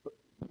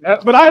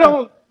 But I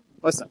don't...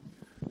 Listen,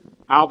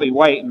 I'll be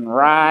waiting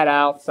right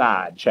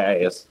outside,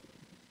 Chaz.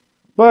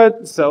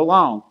 But so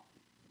long.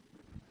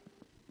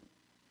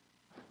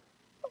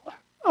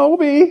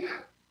 Obi.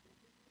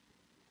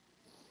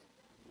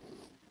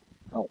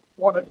 I don't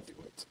want to do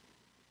it.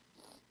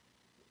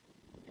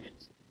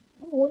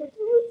 I don't want to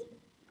do it.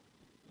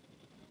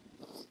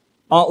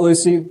 Aunt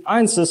Lucy,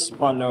 I insist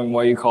upon knowing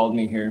why you called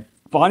me here.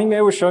 Bonnie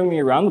Mae was showing me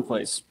around the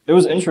place. It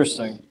was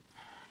interesting.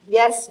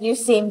 Yes, you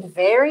seemed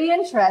very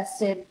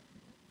interested.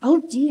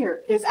 Oh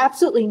dear, there's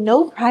absolutely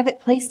no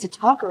private place to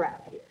talk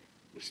around here.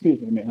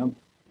 Excuse me, ma'am.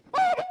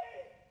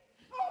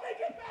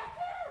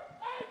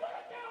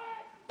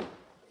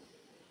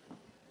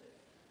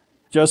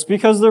 Just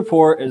because they're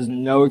poor is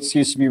no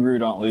excuse to be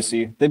rude, Aunt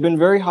Lucy. They've been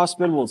very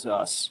hospitable to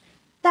us.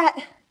 That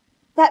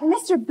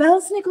Mr.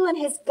 Belsnickel and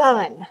his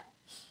gun.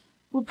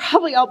 We'll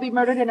probably all be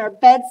murdered in our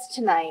beds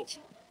tonight.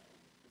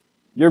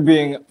 You're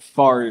being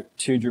far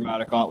too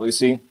dramatic, Aunt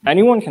Lucy.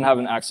 Anyone can have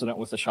an accident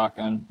with a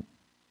shotgun.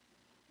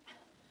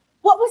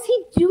 What was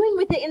he doing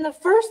with it in the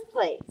first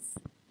place?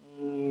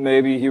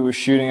 Maybe he was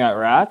shooting at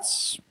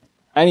rats?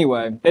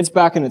 Anyway, it's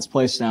back in its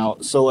place now,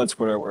 so let's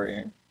quit our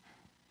worrying.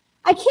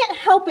 I can't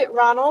help it,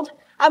 Ronald.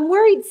 I'm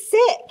worried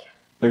sick.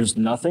 There's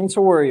nothing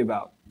to worry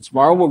about.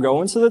 Tomorrow we'll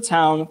go into the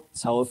town,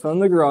 telephone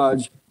the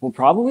garage. We'll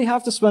probably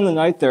have to spend the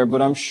night there,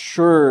 but I'm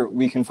sure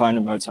we can find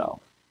a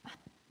motel.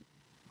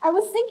 I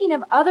was thinking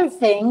of other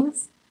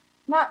things,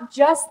 not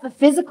just the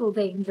physical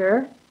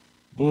danger.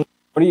 What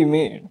do you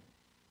mean?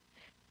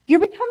 You're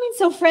becoming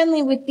so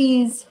friendly with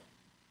these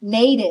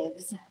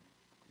natives.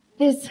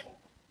 This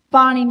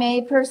Bonnie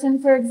Mae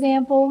person, for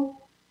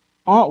example.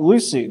 Aunt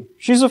Lucy,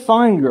 she's a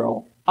fine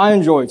girl. I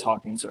enjoy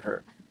talking to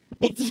her.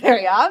 It's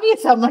very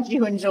obvious how much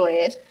you enjoy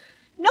it.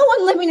 No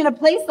one living in a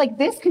place like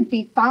this could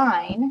be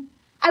fine.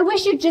 I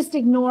wish you'd just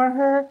ignore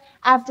her.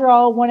 After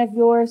all, one of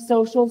your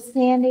social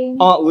standing.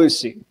 Aunt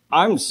Lucy,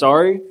 I'm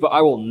sorry, but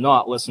I will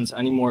not listen to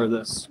any more of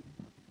this.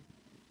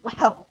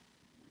 Well.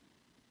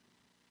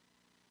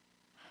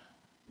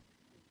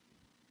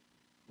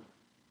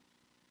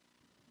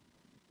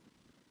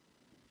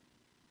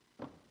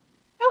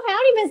 Oh,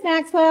 howdy, Miss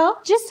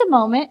Maxwell. Just a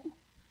moment.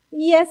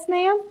 Yes,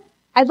 ma'am?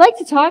 I'd like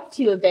to talk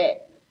to you a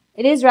bit.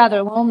 It is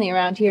rather lonely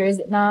around here, is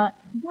it not?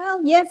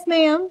 Well, yes,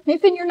 ma'am,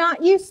 if you're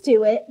not used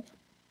to it.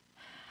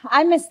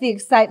 I miss the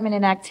excitement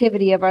and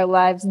activity of our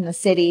lives in the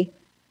city.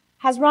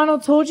 Has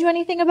Ronald told you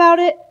anything about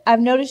it? I've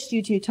noticed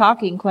you two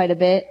talking quite a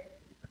bit.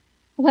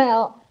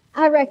 Well,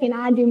 I reckon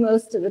I do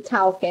most of the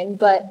talking,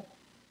 but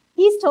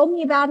he's told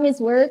me about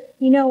his work,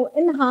 in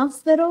the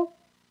hospital.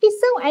 He's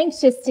so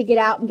anxious to get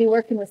out and be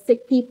working with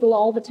sick people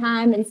all the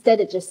time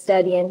instead of just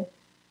studying.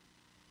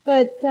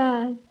 But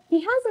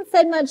he hasn't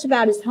said much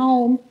about his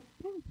home.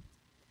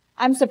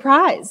 I'm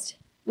surprised.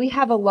 We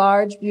have a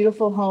large,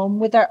 beautiful home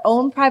with our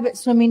own private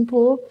swimming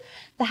pool.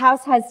 The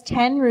house has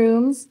 10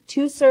 rooms,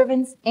 2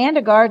 servants, and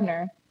a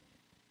gardener.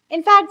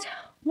 In fact,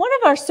 one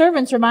of our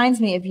servants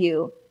reminds me of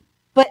you.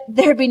 But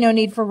there'd be no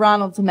need for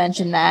Ronald to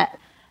mention that.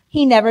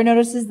 He never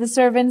notices the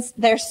servants.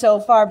 They're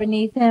so far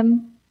beneath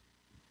him.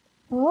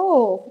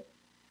 Oh,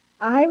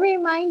 I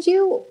remind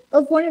you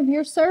of one of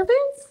your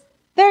servants?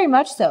 Very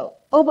much so.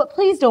 Oh, but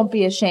please don't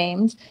be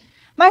ashamed.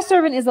 My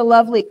servant is a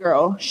lovely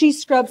girl. She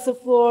scrubs the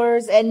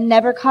floors and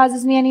never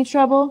causes me any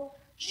trouble.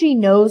 She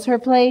knows her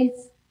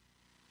place.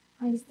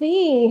 I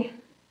see.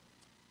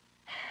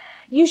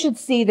 You should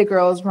see the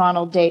girls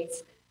Ronald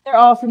dates. They're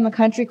all from the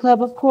country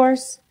club, of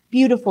course.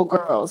 Beautiful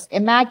girls,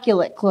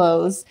 immaculate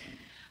clothes.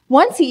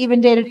 Once he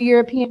even dated a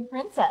European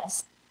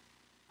princess.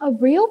 A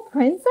real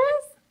princess?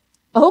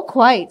 Oh,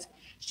 quite.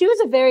 She was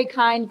a very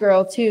kind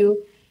girl,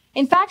 too.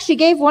 In fact, she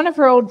gave one of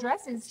her old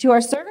dresses to our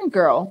servant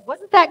girl.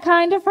 Wasn't that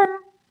kind of her?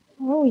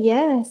 Oh,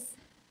 yes.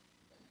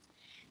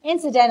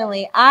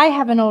 Incidentally, I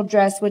have an old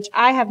dress which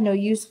I have no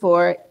use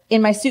for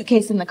in my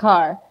suitcase in the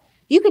car.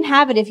 You can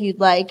have it if you'd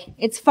like.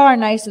 It's far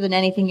nicer than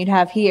anything you'd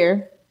have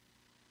here.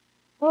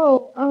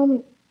 Oh,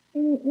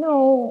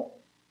 no.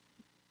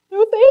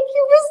 No, thank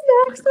you, Miss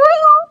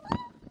Maxwell.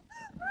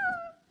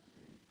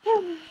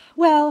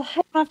 Well, I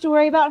don't have to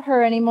worry about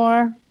her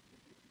anymore.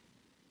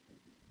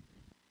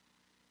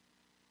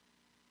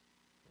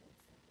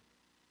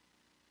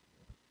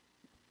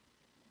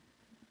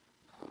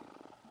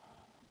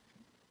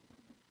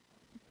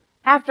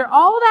 After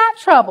all that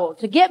trouble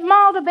to get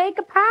Ma to bake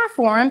a pie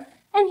for him,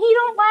 and he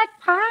don't like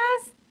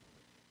pies?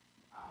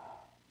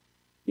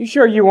 You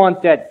sure you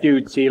want that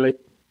dude, Seeley?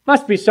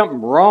 Must be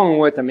something wrong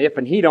with him if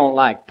he don't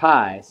like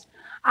pies.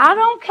 I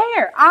don't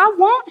care. I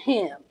want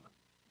him.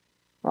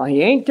 Well,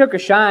 he ain't took a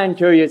shine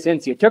to you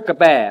since you took a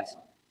bath.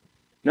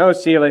 No,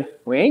 Seely,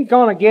 we ain't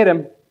gonna get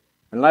him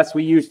unless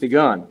we use the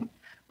gun.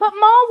 But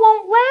Ma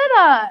won't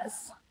let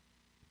us.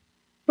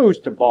 Who's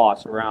the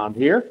boss around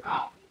here?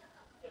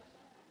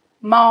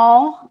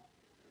 Ma.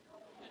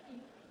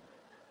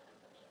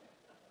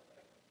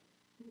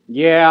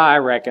 Yeah, I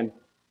reckon.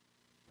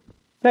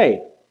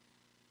 Hey,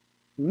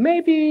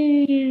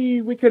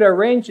 maybe we could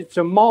arrange it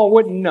so Ma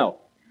wouldn't know.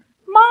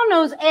 Ma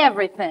knows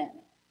everything.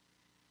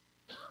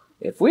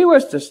 If we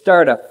was to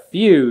start a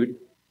feud,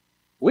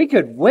 we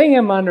could wing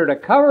him under the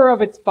cover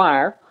of its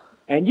fire,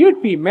 and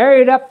you'd be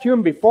married up to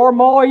him before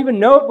Ma even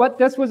knowed what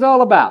this was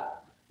all about.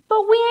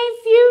 But we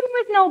ain't feuding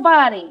with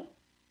nobody.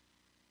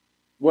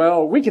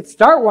 Well, we could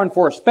start one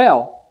for a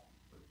spell.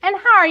 And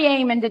how are you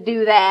aiming to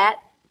do that?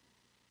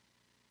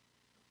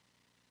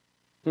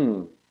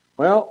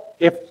 Well,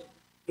 if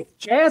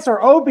Chaz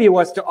or Obie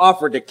was to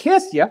offer to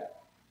kiss you,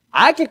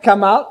 I could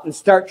come out and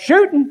start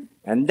shooting,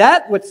 and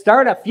that would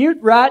start a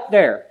feud right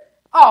there.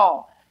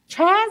 Oh,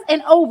 Chaz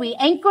and Obie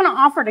ain't gonna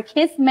offer to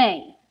kiss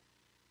me.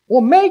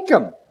 Well, make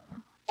 'em.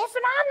 If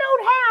I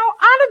knowed how,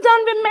 I'd have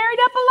done been married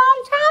up a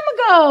long time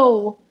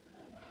ago.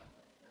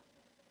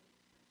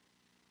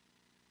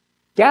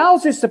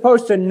 Gals is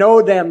supposed to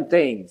know them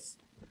things.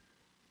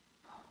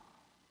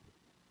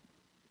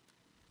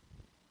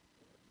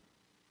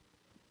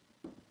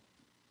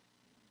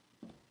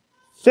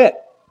 Sit.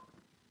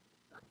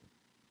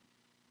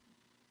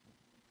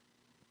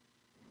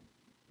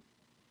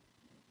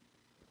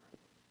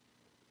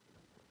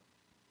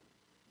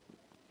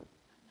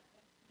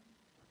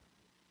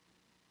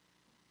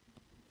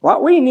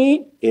 What we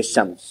need is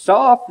some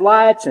soft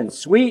lights and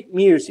sweet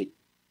music.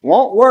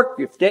 Won't work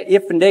if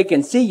they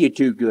can see you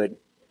too good.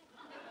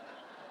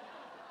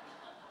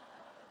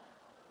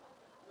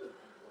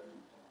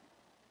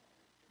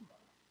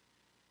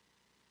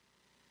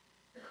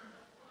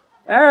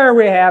 There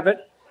we have it.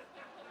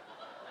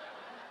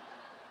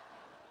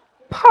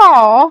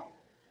 Paul,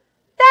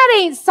 that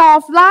ain't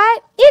soft light.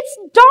 It's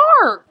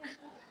dark.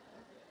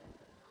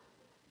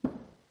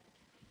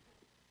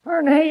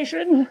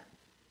 Carnation.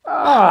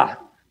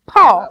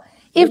 Paul,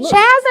 if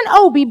Chaz and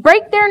Obie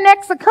break their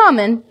necks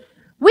a-coming,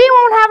 we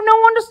won't have no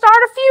one to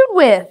start a feud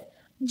with.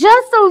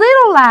 Just a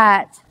little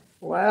light.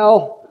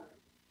 Well,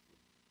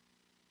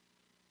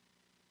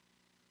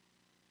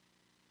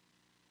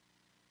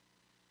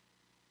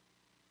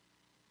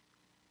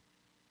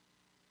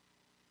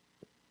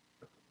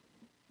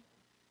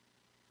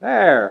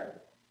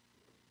 there.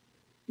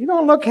 You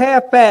don't look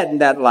half bad in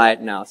that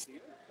light now.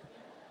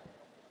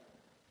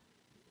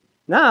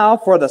 Now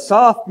for the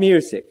soft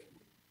music.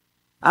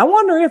 I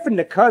wonder if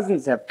the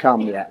cousins have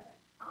come yet.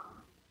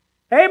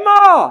 Hey,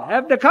 Ma,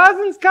 have the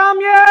cousins come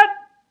yet?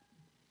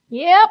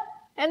 Yep,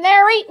 and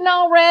they're eating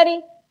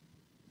already.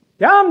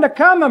 Tell them to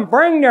come and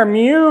bring their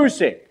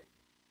music.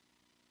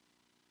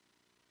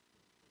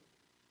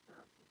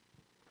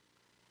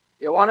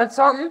 You wanted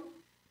something?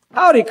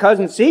 Howdy,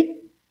 Cousin Seek.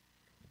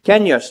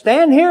 Can you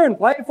stand here and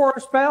play for a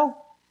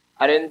spell?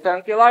 I didn't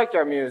think you liked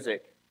our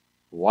music.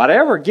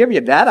 Whatever give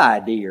you that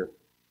idea?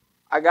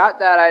 I got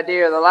that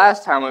idea the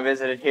last time we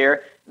visited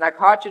here, and I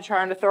caught you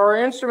trying to throw our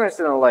instruments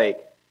in the lake.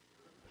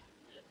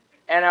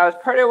 And I was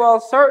pretty well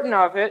certain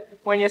of it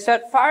when you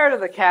set fire to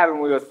the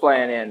cabin we was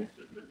playing in.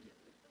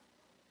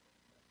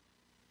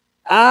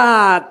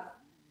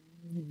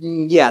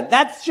 Yeah,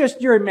 that's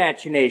just your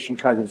imagination,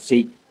 Cousin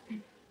Seek.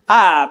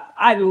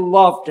 I'd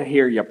love to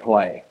hear you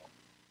play.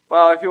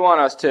 Well, if you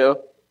want us to.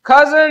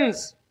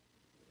 Cousins!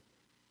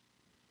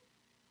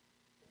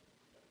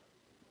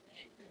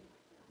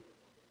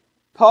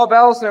 Paul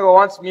Belsnigel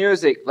wants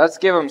music. Let's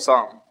give him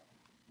some.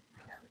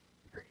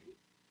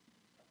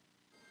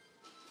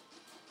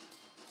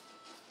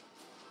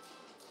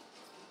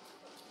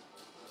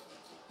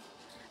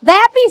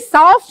 That be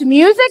soft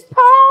music,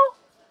 Paul?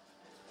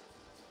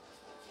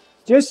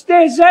 Just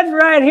stay sitting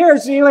right here,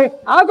 Seely.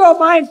 I'll go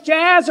find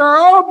Chaz or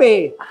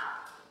Obie.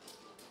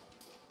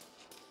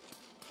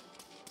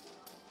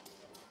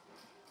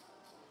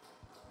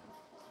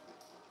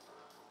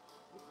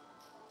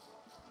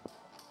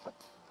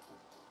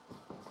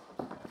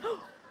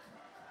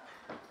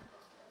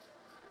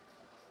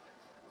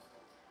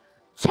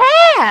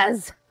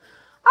 Chaz!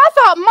 I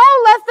thought Ma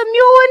left the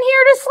mule in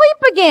here to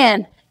sleep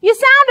again. You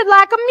sounded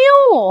like a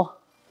mule.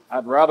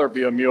 I'd rather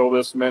be a mule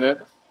this minute.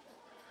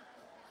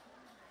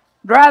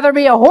 I'd rather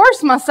be a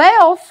horse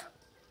myself.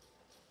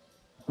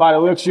 By the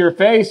looks of your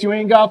face, you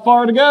ain't got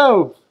far to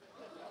go.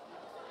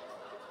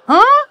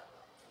 Huh?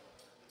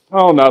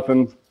 Oh,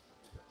 nothing.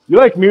 You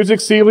like music,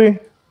 Seely?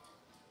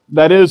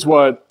 That is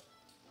what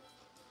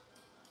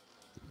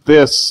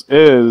this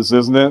is,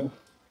 isn't it?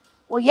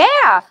 Well,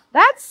 yeah,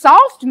 that's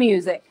soft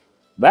music.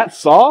 That's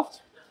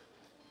soft?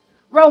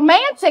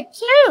 Romantic,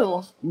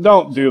 too.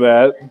 Don't do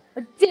that.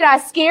 Did I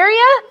scare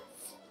you?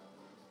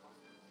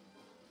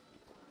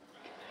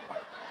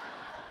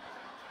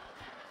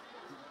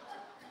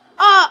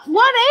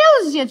 What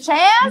ails you,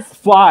 Chaz?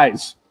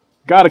 Flies.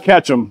 Gotta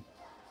catch them.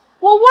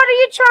 Well, what are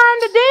you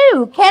trying to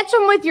do? Catch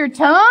them with your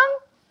tongue?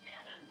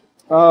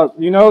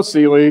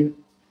 Seeley,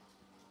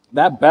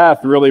 that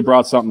bath really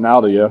brought something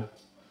out of you.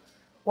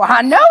 Well,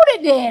 I know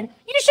it did.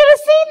 You should have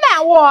seen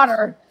that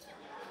water.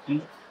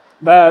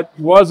 That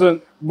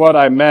wasn't what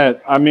I meant.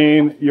 I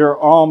mean, you're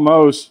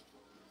almost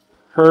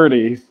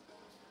hurty.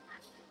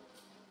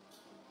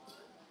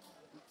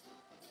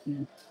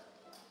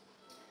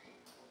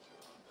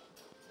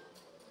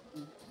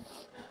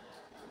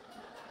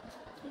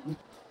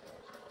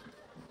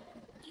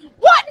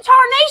 What in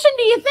tarnation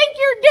do you think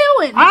you're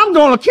doing? I'm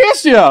gonna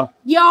kiss you.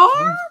 You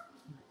are?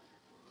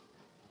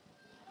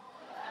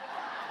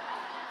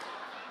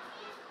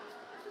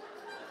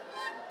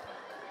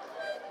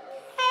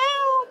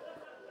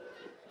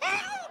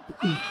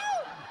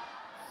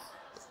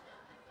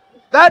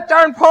 That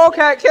darn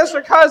polecat kissed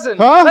her cousin.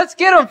 Huh? Let's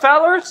get him,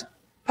 fellers.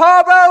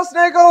 Paul Bell,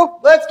 Sniggle.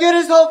 Let's get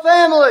his whole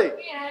family.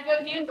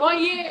 Help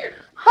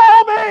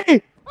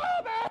me!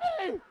 Help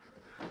me!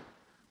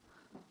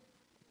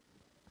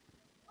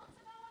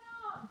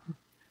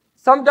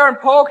 Some darn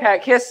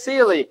polecat kissed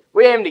Seeley.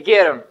 We aim to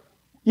get him.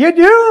 You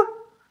do?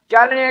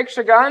 Got any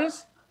extra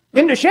guns?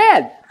 In the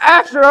shed.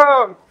 After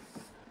him!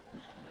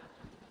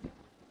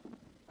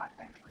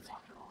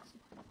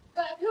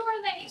 But who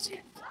are they?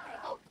 The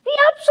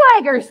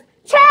Upschlagers.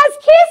 Chaz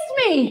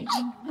kissed me.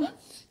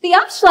 The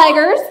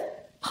Upschlagers?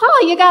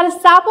 Paul, you gotta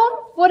stop them.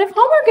 What if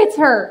Homer gets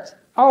hurt?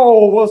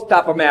 Oh, we'll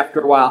stop them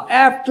after a while,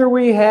 after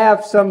we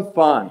have some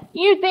fun.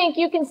 You think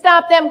you can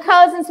stop them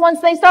cousins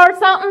once they start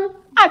something?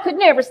 I could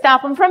never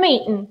stop them from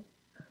eating.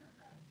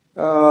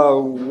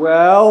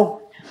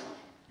 Well.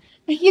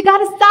 You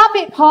gotta stop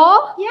it,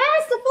 Paul.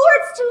 Yes, before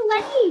it's too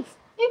late.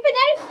 If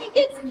anybody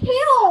gets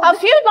killed. A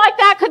feud like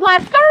that could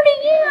last 30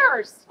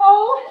 years.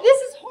 Oh,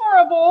 this is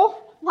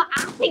horrible. Well,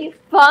 I think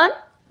it's fun.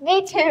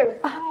 Me too.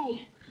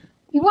 Hey,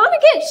 you wanna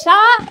get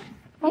shot?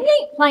 I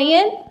ain't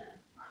playing.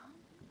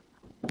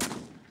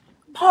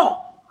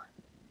 Paul,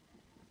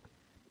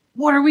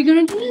 what are we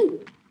gonna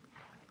do?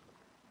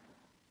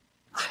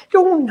 I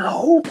don't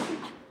know.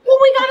 Well,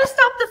 we gotta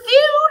stop the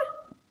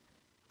feud.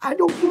 I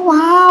don't know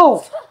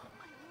how.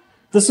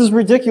 This is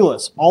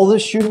ridiculous. All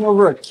this shooting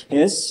over a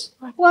kiss?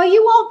 Well,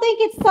 you won't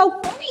think it's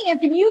so funny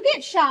if you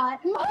get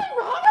shot.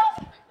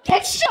 Ronald,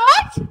 get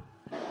shot?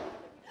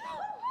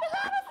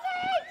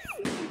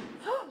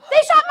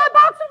 They shot my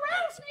box of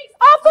rattlesnakes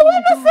off the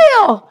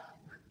windowsill.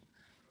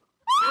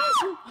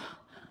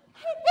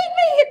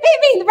 It bit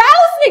me. The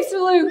rattlesnakes are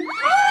loose.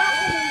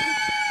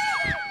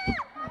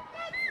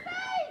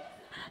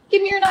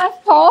 Give me your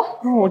knife, Paul.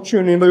 Oh,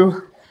 Chuny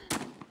Lou.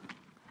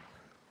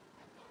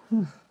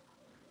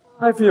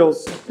 I feel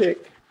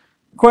sick.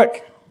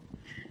 Quick!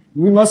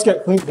 We must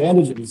get clean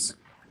bandages.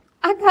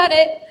 I got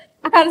it.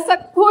 I gotta suck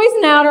the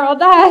poison out or I'll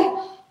die.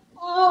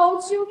 Oh,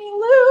 Junie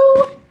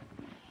Lou.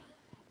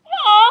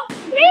 Aw,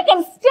 make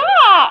them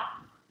stop.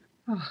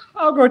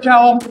 I'll go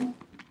tell him.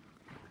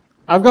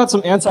 I've got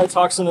some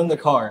antitoxin in the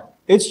car.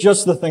 It's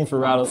just the thing for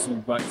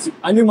rattlesnake bites.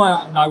 I knew my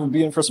aunt and I would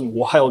be in for some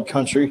wild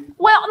country.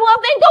 Well,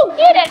 then go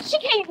get it. She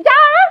can't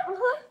die.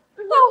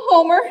 Oh,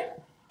 Homer.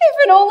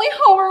 If only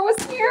Homer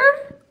was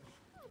here.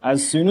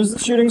 As soon as the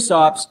shooting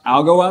stops,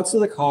 I'll go out to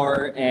the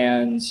car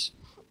and...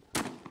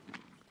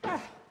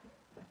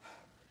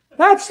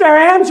 That's their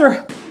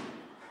answer.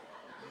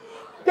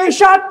 They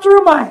shot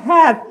through my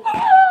head.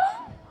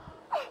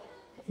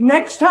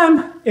 Next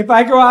time, if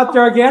I go out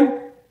there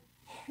again,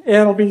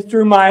 it'll be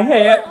through my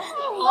head.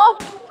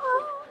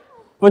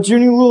 But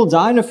Junie will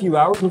die in a few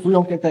hours if we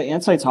don't get that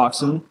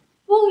antitoxin.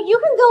 Well, you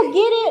can go get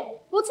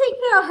it. We'll take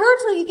care of her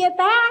till you get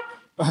back.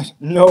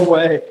 No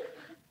way.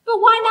 But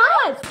why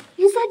not?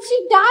 You said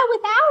she'd die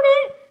without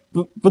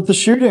it. But the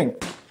shooting.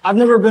 I've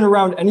never been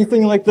around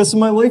anything like this in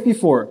my life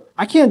before.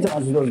 I can't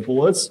dodge those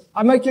bullets.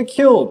 I might get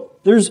killed.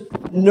 There's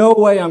no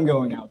way I'm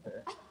going out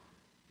there.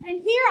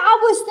 And here I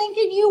was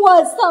thinking you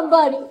was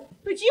somebody.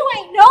 But you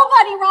ain't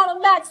nobody,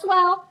 Ronald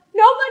Maxwell.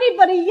 Nobody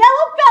but a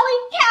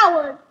yellow-bellied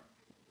coward.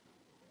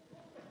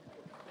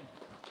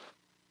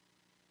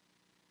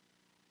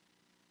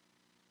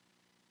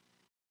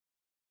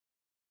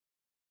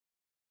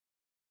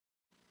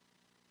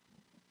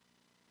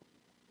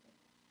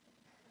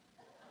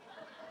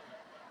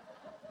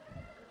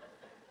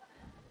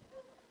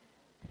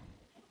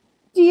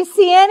 Do you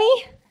see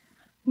any?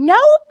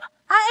 Nope.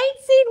 I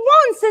ain't seen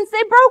one since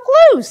they broke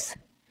loose.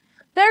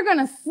 They're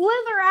gonna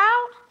slither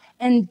out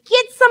and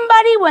get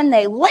somebody when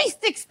they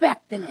least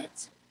expecting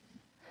it.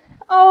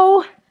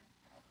 Oh,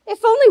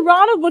 if only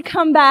Ronald would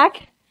come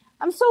back.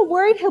 I'm so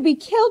worried he'll be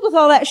killed with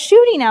all that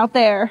shooting out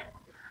there.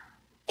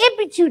 It'd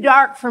be too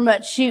dark for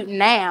much shooting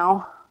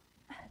now.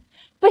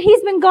 But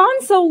he's been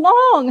gone so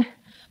long.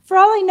 For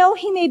all I know,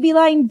 he may be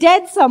lying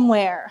dead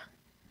somewhere.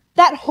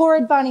 That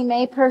horrid Bonnie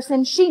Mae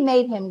person, she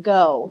made him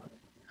go.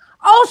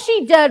 All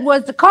she did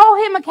was to call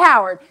him a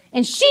coward,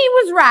 and she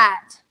was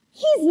right.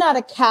 He's not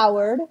a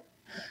coward.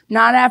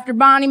 Not after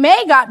Bonnie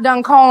Mae got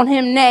done calling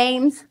him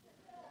names.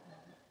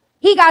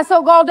 He got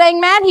so gall dang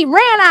mad, he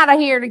ran out of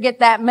here to get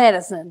that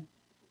medicine.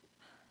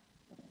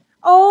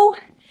 Oh,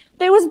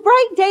 there was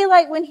bright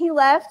daylight when he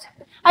left.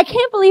 I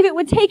can't believe it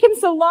would take him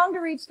so long to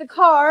reach the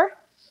car.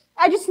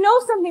 I just know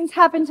something's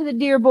happened to the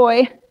dear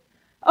boy.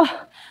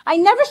 Oh, I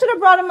never should have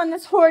brought him on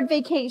this horrid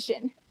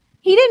vacation.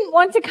 He didn't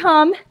want to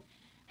come,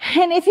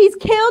 and if he's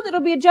killed,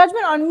 it'll be a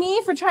judgment on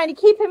me for trying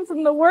to keep him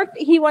from the work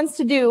that he wants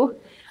to do.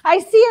 I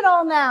see it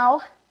all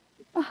now.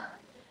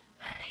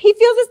 He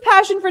feels his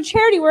passion for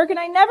charity work, and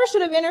I never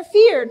should have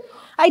interfered.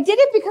 I did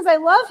it because I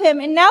love him,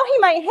 and now he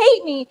might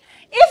hate me.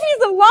 If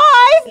he's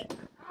alive...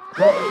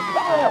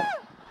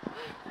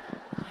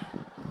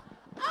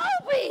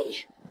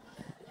 Opie!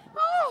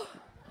 Oh!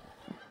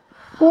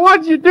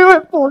 Why'd you do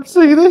it for,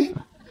 Seeley?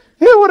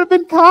 It would have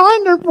been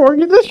kinder for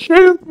you to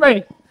shoot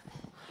me.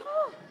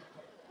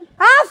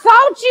 I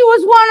thought you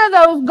was one of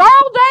those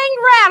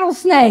gall-danged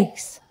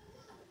rattlesnakes.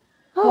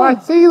 Why,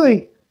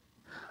 Seeley,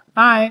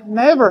 I ain't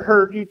never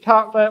heard you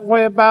talk that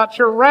way about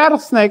your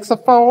rattlesnakes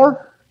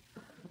afore.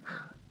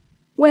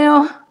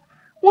 Well,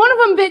 one of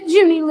them bit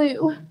Junie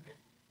Lou, and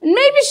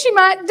maybe she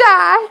might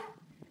die,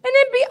 and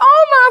it'd be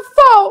all my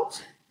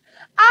fault.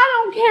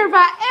 I don't care if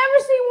I ever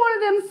see one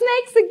of them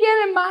snakes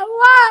again in my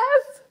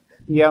life.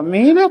 You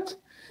mean it?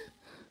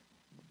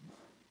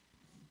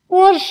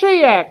 What's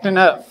she acting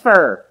up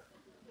for?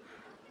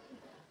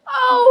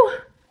 Oh,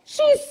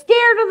 she's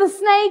scared of the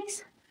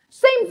snakes.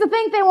 Seems to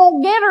think they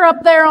won't get her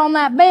up there on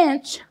that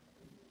bench.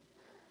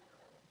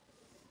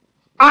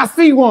 I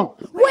see one.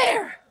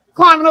 Where?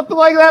 Climbing up the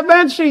leg of that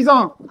bench she's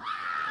on.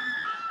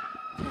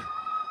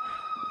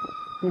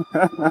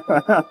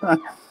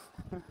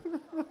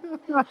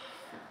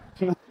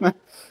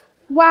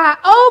 Why,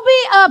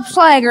 Obie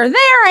Upslager,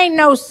 there ain't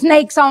no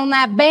snakes on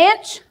that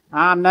bench.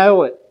 I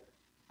know it.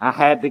 I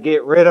had to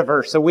get rid of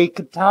her so we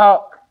could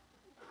talk.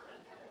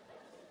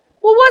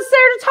 Well, what's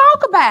there to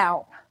talk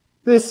about?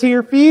 This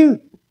here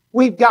feud.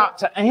 We've got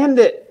to end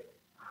it.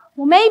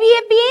 Well, maybe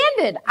it be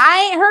ended.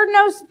 I ain't heard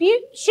no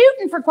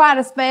shooting for quite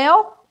a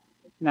spell.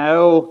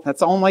 No,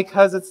 that's only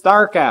 'cause it's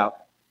dark out.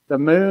 The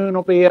moon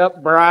will be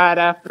up bright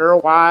after a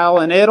while,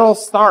 and it'll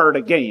start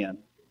again.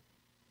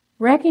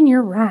 Reckon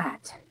you're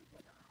right.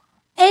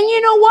 And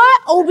you know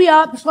what, Obie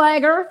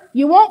Upslager?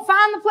 You won't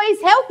find the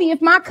place healthy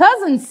if my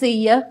cousins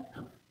see you.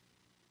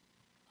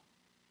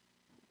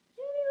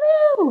 Junie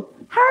Lou,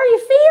 how are you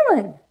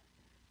feeling?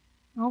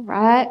 All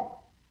right.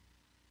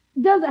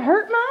 Does it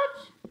hurt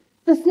much?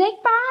 The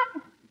snake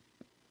bite?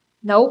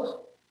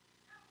 Nope.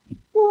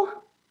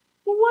 Well,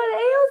 what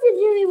ails you,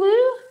 Junie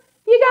Lou?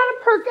 You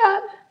gotta perk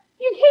up.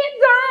 You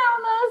can't die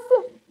on us.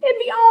 It'd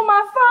be all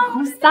my fault.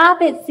 Oh,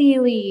 stop it,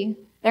 Seeley.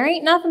 There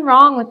ain't nothing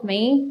wrong with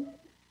me.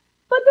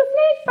 But the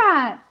snake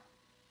bite.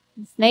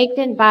 The snake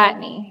didn't bite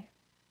me.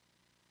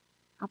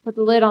 I put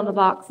the lid on the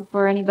box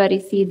before anybody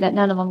seed that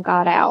none of them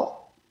got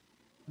out.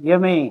 You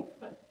mean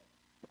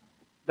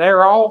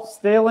they're all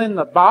still in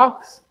the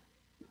box?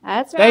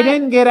 That's right. They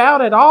didn't get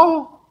out at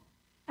all?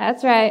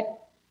 That's right.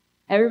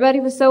 Everybody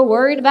was so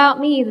worried about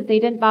me that they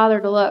didn't bother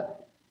to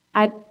look.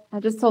 I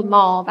just told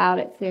Ma about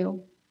it,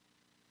 too.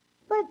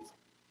 But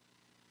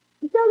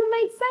it doesn't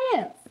make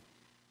sense.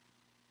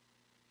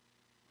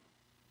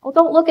 Oh,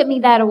 don't look at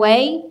me that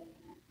way.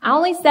 I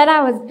only said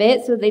I was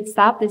bit so they'd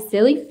stop this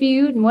silly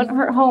feud and wouldn't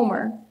hurt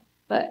Homer.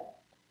 But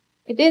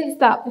it didn't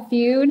stop the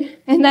feud,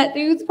 and that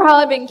dude's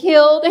probably been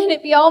killed, and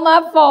it'd be all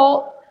my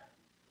fault.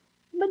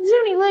 But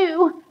Junie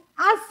Lou,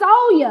 I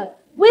saw you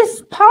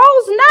with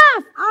Paul's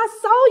knife. I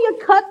saw you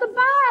cut the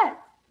bite.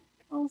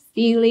 Oh,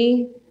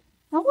 Seeley,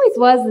 I always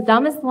was the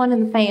dumbest one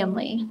in the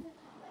family.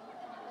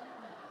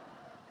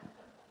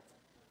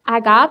 I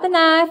got the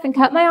knife and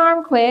cut my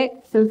arm quick,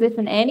 so as if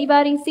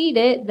anybody seed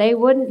it, they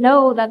wouldn't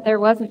know that there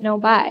wasn't no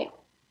bite.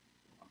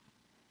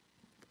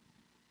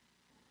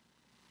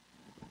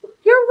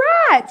 You're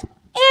right.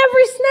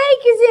 Every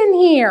snake is in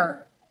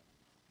here.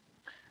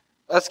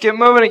 Let's get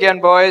moving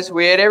again, boys.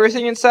 We ate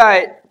everything in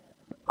sight.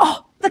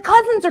 Oh, the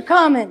cousins are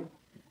coming.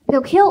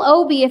 They'll kill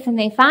Obie if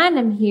they find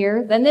him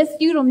here. Then this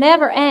feud'll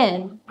never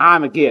end.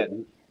 I'm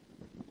a-getting.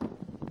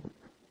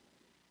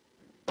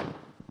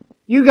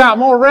 You got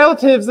more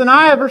relatives than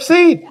I ever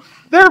seen.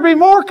 There'll be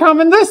more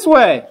coming this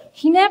way.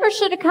 He never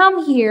should have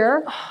come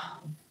here.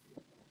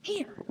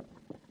 Here.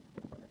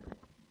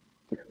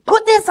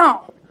 Put this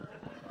on.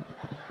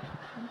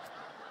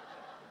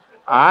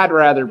 I'd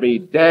rather be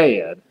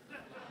dead.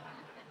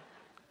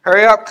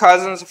 Hurry up,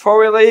 cousins. Before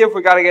we leave,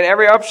 we got to get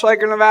every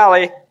Upslager in the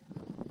valley.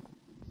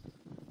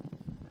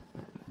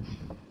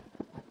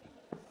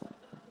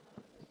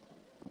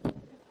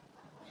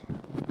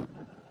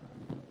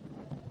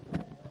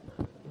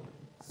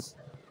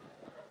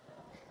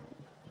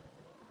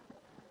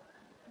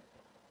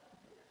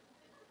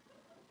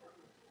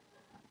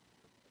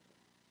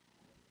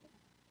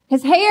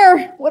 His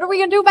hair. What are we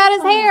going to do about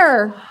his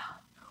hair?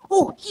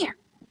 Oh, here.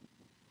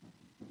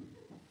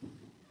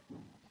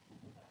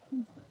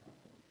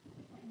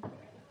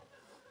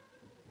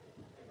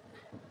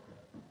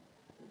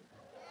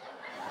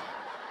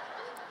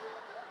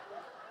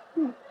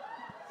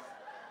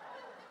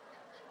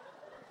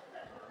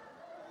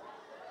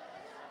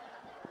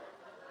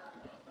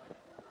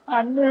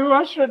 I knew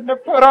I shouldn't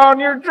have put on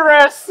your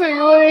dress,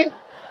 Seeley.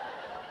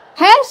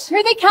 Hush,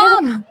 here they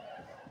come.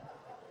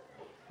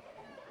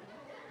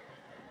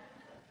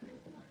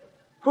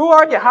 Who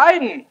are you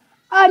hiding?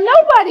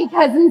 Nobody,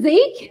 Cousin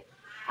Zeke.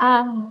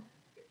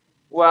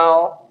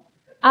 Well,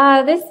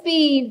 This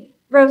be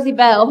Rosie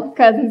Belle,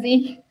 Cousin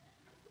Zeke.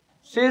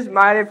 she's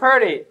mighty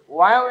pretty.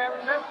 Why aren't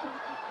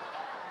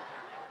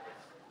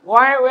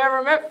we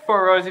ever met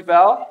before, Rosie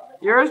Belle?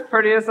 You're as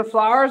pretty as the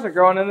flowers are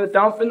growing in the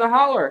dump in the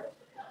holler.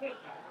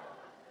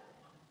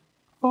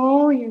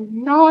 Oh, you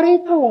naughty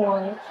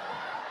boy.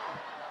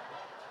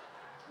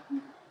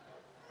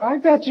 I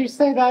bet you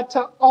say that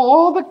to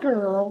all the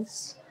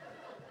girls.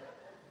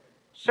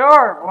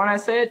 Sure, but when I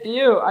say it to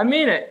you, I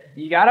mean it.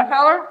 You got a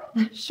feller?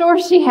 Sure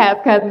she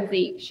have, Cousin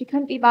Zeke. She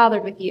couldn't be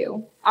bothered with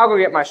you. I'll go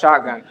get my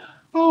shotgun.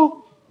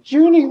 Oh,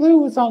 Junie Lou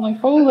was only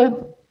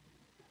fooling.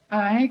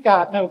 I ain't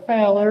got no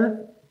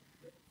feller.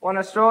 Want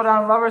to stroll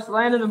down Lover's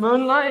Lane in the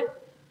moonlight?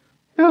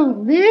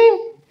 Who,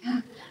 me?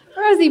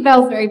 Rosie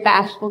Belle's very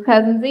bashful,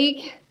 Cousin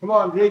Zeke. Come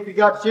on, Zeke, you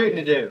got shooting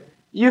to do.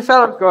 You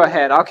fellas go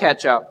ahead. I'll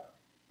catch up.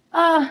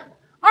 Aren't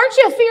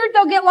you afeard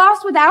they'll get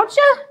lost without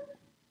you?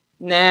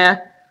 Nah.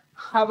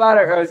 How about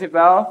it, Rosie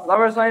Belle?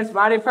 Lover's Lane's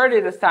mighty pretty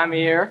this time of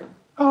year.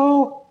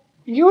 Oh,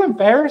 you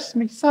embarrass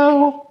me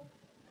so.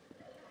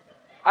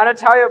 I'd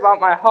tell you about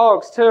my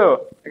hogs, too.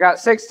 I got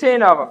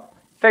 16 of them.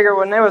 Figured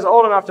when they was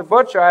old enough to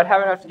butcher, I'd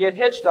have enough to get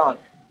hitched on.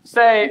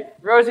 Say,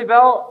 Rosie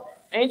Belle,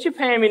 ain't you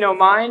paying me no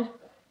mind?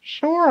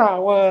 Sure I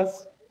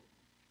was.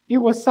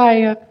 You was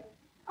saying,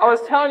 I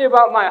was telling you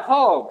about my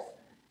hogs.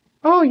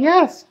 oh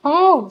yes,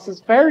 hogs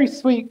is very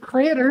sweet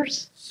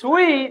critters.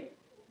 Sweet?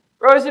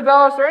 Rosie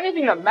Belle, is there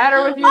anything the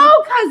matter with you?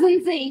 Oh,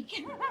 Cousin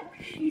Zeke.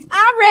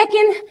 I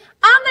reckon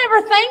I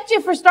never thanked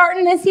you for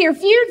starting this here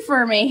feud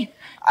for me.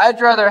 I'd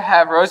rather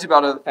have Rosie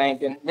Belle do the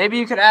thanking. Maybe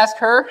you could ask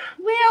her?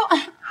 Well,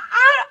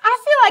 I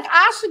feel like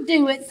I should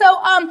do it, so,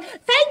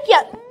 thank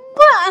you.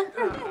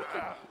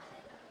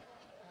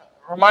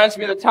 Reminds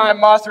me of the time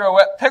Ma threw a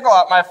wet pickle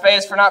at my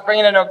face for not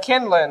bringing in no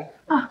kindling.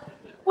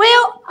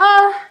 Well,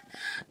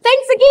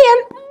 thanks again.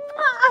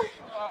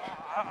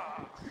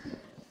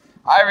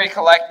 I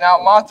recollect now,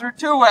 Ma threw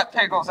 2 wet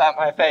pickles at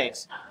my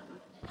face.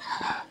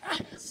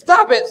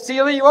 Stop it,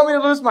 Celie. You want me to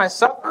lose my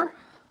supper?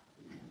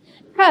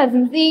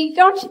 Cousin Zeke,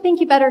 don't you think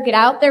you better get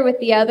out there with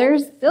the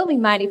others? They'll be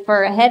mighty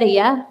far ahead of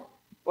ya.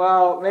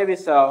 Well, maybe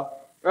so.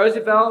 Rosie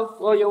Belle,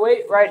 will you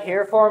wait right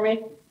here for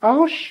me?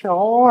 Oh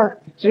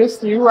sure,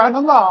 just you run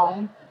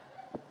along.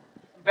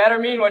 You better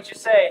mean what you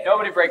say.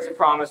 Nobody breaks a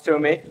promise to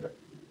me.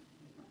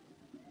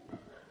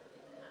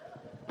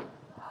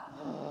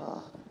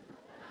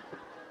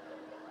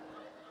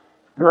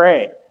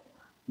 Great.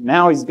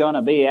 Now he's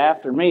gonna be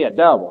after me a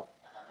double.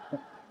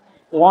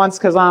 Once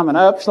 'cause I'm an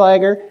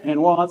upschlager,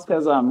 and once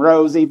 'cause I'm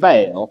Rosie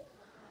Belle.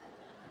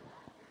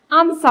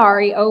 I'm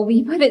sorry,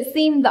 Obi, but it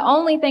seemed the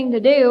only thing to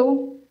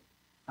do.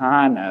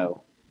 I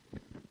know.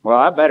 Well,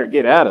 I better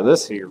get out of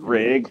this here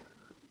rig.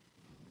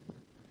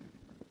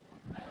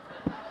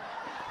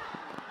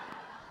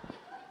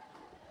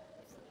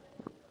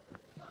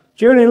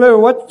 Junie Lou,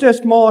 what's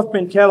this Moss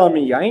been telling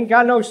me? I ain't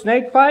got no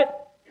snake fight?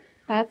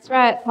 That's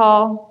right,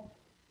 Paul.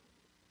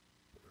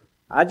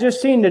 I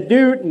just seen the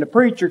dude and the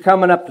preacher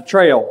coming up the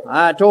trail.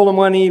 I told him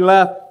when he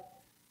left,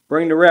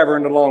 bring the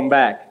reverend along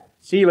back.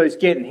 Celia's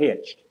getting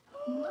hitched.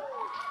 I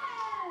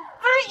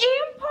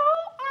am,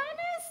 Paul,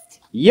 honest?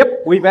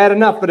 Yep, we've had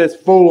enough of this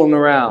fooling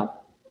around.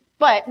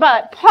 But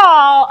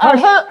Paul,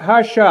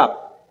 Hush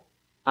up.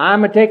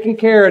 I'm a-taking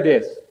care of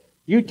this.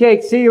 You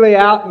take Celia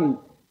out and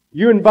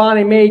you and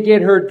Bonnie May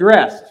get her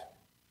dressed.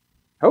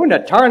 Who in the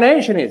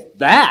tarnation is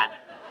that?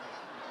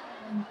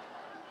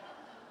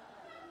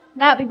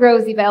 That'd be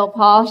Rosie Belle,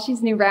 Paul.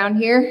 She's new round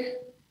here.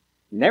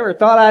 Never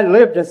thought I'd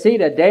live to see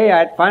the day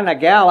I'd find a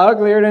gal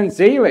uglier than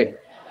Celia.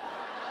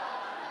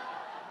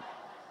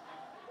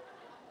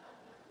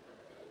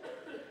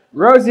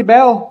 Rosie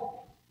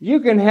Belle, you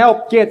can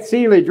help get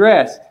Celia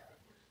dressed.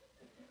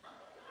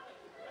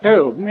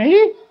 Who,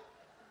 me?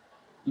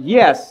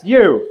 Yes,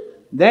 you.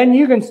 Then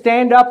you can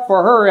stand up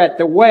for her at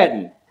the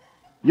wedding.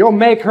 You'll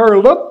make her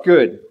look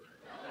good.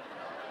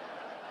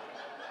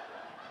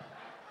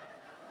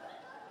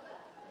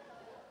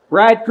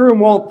 Bridegroom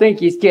won't think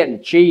he's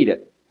getting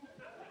cheated.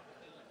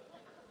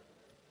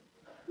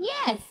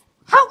 Yes.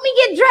 Help me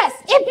get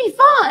dressed. It'd be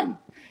fun.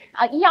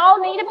 y'all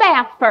need a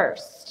bath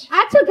first.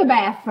 I took a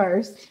bath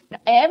first.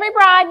 Every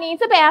bride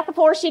needs a bath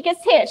before she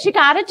gets hitched. You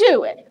gotta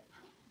do it.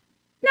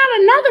 Not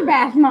another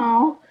bath,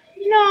 Ma.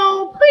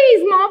 No,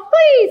 please, Ma,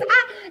 please.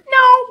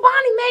 No,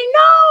 Bonnie May,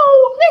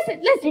 no.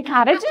 Listen. You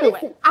gotta do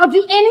it. I'll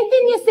do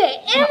anything you say.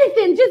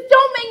 Anything. Just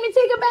don't make me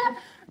take a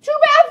bath. 2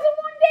 baths in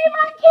one day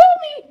might kill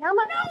me. Come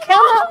on,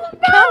 No,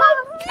 come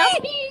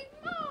on, please.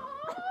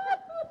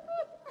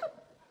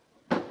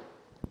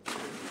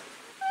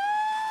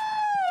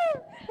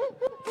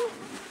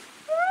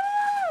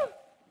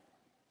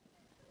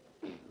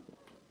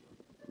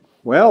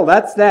 Well,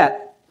 that's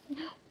that.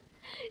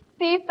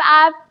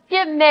 C5,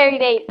 getting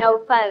married ain't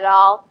no fun at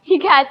all. You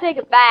gotta take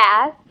a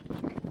bath.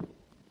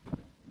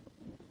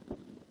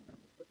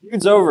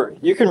 Feud's over.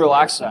 You can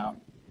relax now.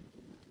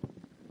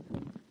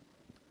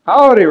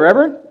 Howdy,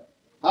 Reverend.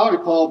 Howdy,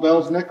 Paul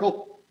Bell's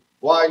nickel.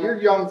 Why,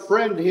 your young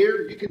friend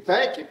here, you can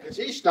thank him because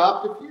he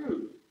stopped a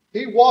feud.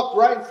 He walked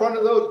right in front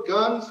of those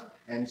guns,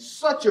 and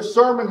such a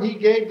sermon he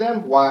gave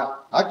them, why,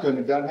 I couldn't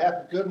have done half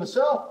as good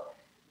myself.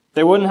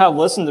 They wouldn't have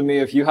listened to me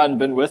if you hadn't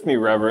been with me,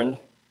 Reverend.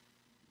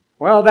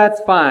 Well, that's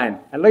fine.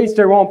 At least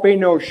there won't be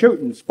no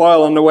shooting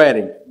spoiling the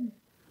wedding.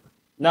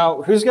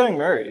 Now, who's getting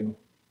married?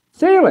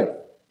 Seeley.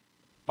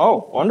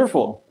 Oh,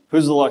 wonderful.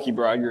 Who's the lucky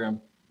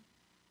bridegroom?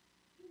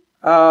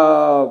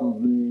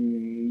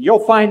 You'll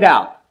find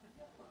out.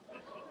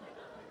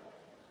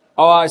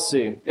 Oh, I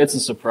see. It's a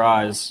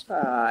surprise.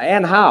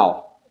 And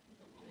how?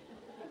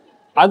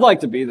 I'd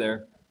like to be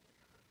there.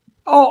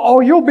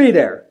 Oh, you'll be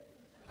there.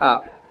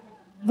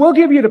 We'll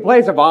give you the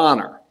place of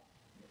honor.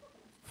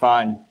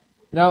 Fine.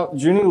 Now,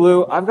 Junie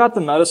Lou, I've got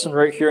the medicine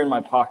right here in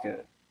my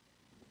pocket.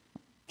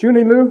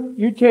 Junie Lou,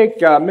 you take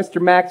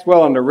Mr.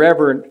 Maxwell and the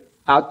Reverend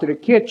out to the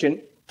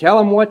kitchen, tell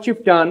them what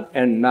you've done,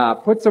 and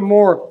put some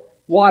more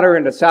water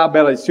into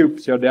Sowbelly's soup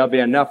so there'll be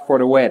enough for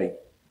the wedding.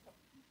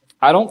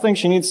 I don't think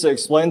she needs to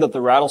explain that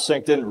the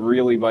rattlesnake didn't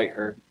really bite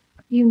her.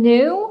 You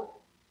knew?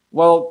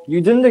 Well,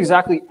 you didn't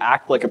exactly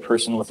act like a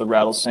person with a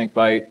rattlesnake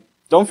bite.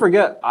 Don't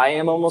forget, I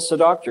am almost a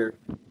doctor.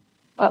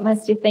 What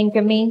must you think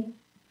of me?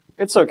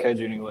 It's okay,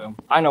 Junie Lou.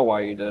 I know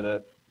why you did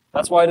it.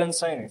 That's why I didn't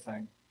say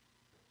anything.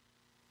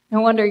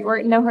 No wonder you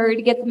weren't in no hurry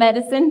to get the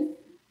medicine.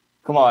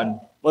 Come on,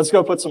 let's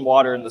go put some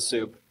water in the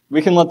soup.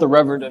 We can let the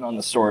Reverend in on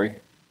the story.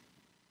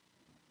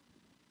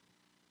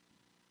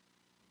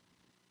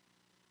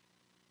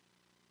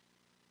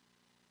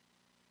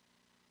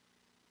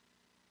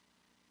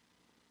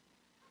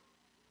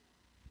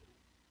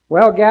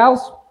 Well,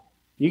 gals,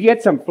 you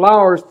get some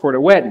flowers for the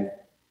wedding.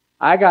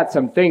 I got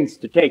some things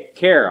to take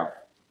care of.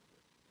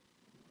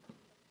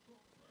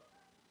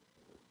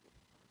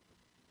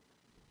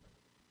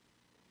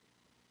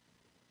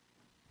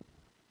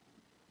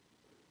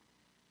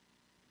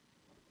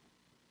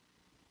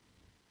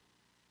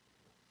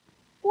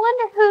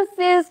 Wonder who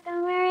Sue's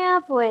gonna marry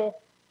up with.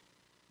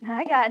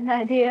 I got an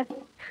idea.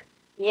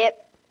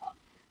 Yep.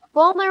 If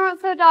only it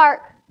weren't so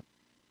dark.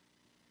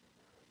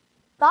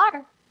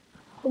 Daughter,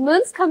 the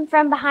moon's come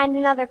from behind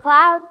another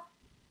cloud.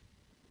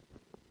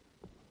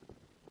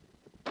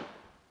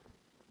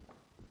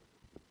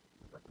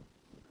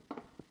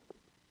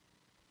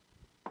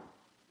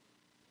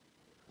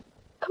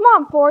 Come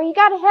on, Four, you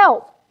gotta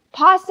help.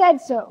 Pa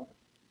said so.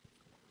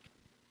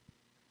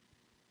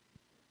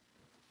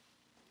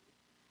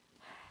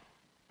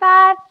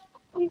 Five,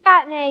 you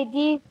got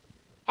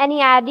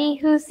any idea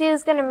who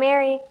Sue's gonna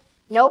marry?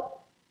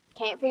 Nope.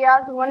 Can't figure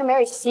out who wanna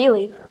marry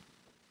Seeley.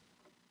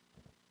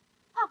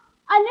 Oh,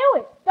 I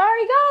knew it. There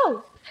he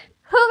goes.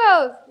 Who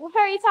goes? What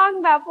are you talking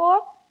about,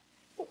 for?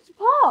 It's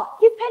Pa.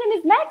 He's pinning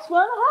Miss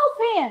Maxwell in a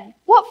whole pin.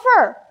 What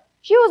for?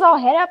 She was all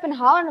head up and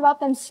hollering about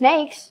them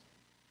snakes.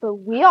 But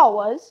we all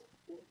was.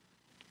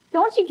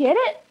 Don't you get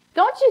it?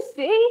 Don't you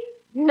see?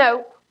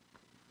 Nope.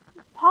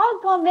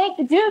 Pa's gonna make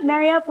the dude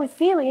marry up with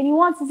Seeley, and he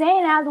wants his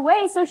aunt out of the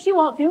way so she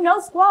won't do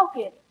no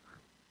squawking.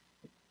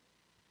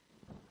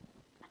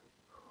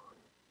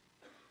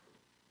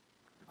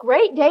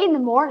 Great day in the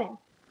morning.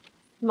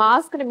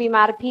 Ma's gonna be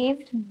mighty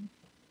peeved.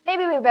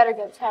 Maybe we better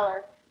go tell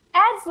her.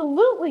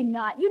 Absolutely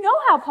not. You know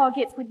how Pa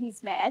gets when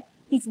he's mad.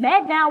 He's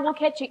mad now, we'll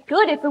catch it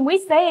good if we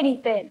say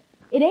anything.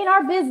 It ain't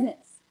our business.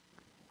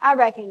 I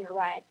reckon you're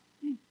right.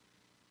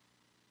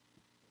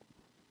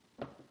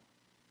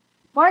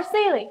 Where's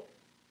Seeley?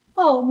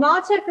 Oh,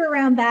 Ma took her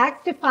around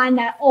back to find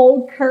that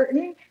old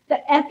curtain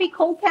that Effie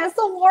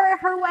Coldcastle wore at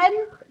her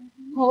wedding.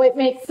 Oh, it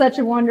makes such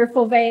a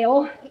wonderful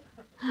veil.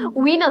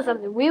 We know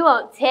something we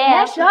won't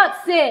tell. Hush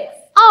up, sis.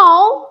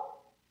 Oh,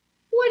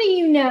 what do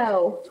you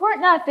know? Twerk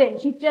nothing.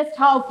 She's just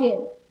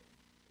talking.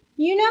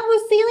 You know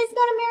who Seeley's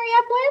gonna marry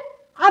up with?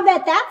 I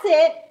bet that's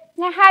it.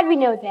 Now, how'd we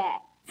know that?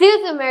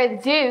 Sue's gonna marry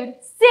the dude.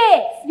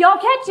 Sis, y'all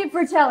catch it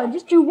for telling.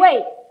 Just you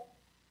wait.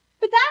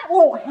 But that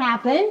won't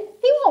happen.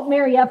 He won't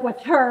marry up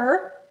with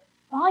her.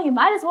 Well, you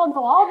might as well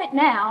know all of it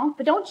now.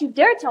 But don't you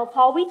dare tell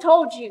Paul we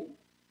told you.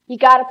 You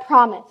gotta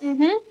promise.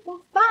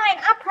 Well, fine,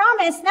 I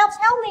promise. Now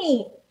tell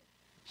me.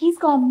 He's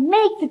gonna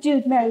make the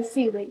dude marry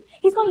Seeley.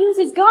 He's gonna use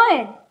his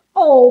gun.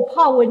 Oh,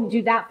 Pa wouldn't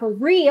do that for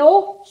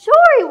real.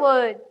 Sure he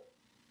would.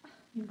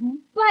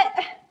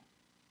 But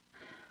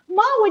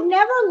Ma would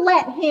never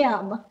let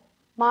him.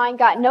 Ma ain't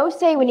got no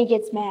say when he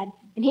gets mad.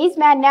 And he's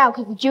mad now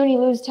because the Junie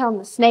Lou's telling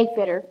the snake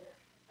bit her.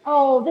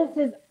 Oh, this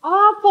is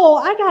awful.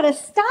 I gotta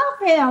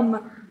stop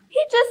him. He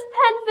just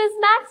penned Miss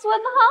Maxwell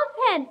in the hog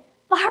pen.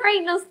 There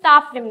ain't no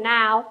stopping him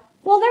now.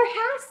 Well, there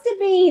has to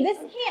be. This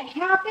can't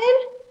happen.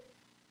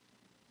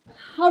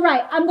 All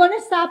right, I'm going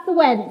to stop the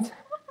wedding.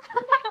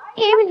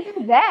 Even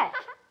do that.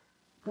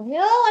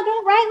 Well, I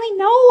don't rightly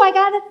know. I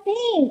gotta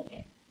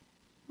think.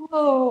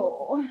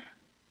 Oh.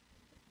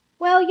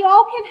 Well,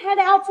 y'all can head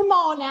out to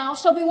Ma now.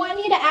 She'll be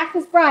wanting you to act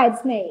as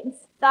bridesmaids.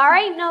 There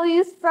ain't no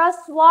use for us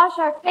to wash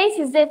our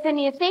faces if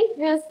any of you think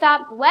you're gonna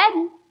stop the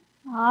wedding.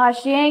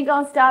 She ain't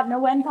gonna stop no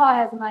wedding Pa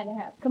has a mind to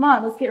have. Come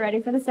on, let's get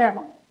ready for the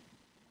ceremony.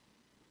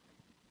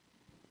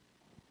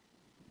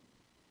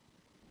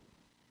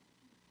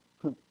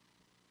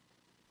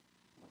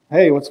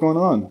 Hey, what's going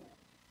on?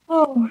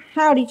 Oh,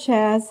 howdy,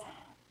 Chaz.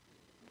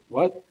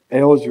 What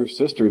ails your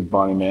sisters,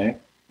 Bonnie Mae?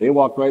 They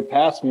walked right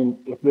past me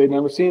if they'd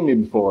never seen me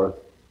before.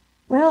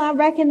 Well, I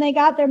reckon they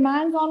got their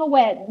minds on a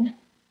wedding.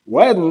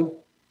 Wedding?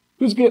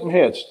 Who's getting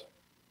hitched?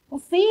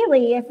 Well,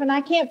 Seely, if and I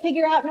can't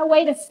figure out no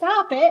way to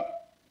stop it.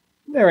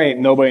 There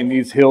ain't nobody in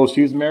these hills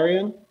she's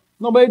marrying.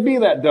 Nobody'd be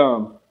that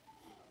dumb.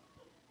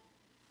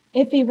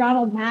 It'd be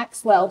Ronald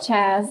Maxwell,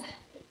 Chaz.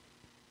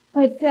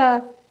 But,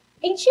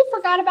 ain't you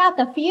forgot about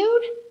the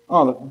feud?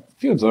 Oh, the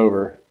feud's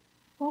over.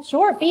 Well,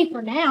 sure, it be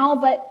for now,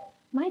 but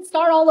might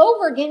start all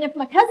over again if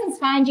my cousins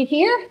find you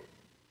here.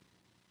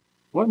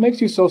 What makes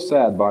you so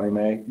sad, Bonnie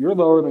Mae? You're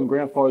lower than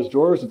Grandfather's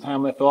drawers the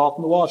time they fell off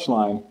in the wash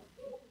line.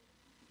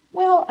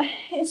 Well,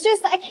 it's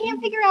just I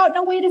can't figure out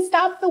no way to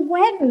stop the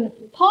wedding.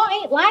 Pa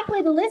ain't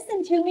likely to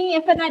listen to me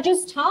if I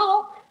just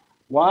talk.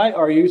 Why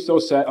are you so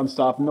set on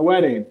stopping the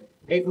wedding?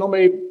 Ain't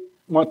nobody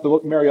want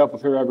to marry up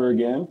with her ever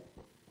again.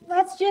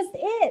 That's just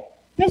it.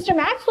 Mr.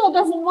 Maxwell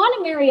doesn't want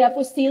to marry up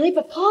with Seely,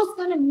 but Pa's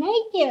gonna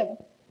make him.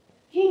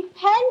 He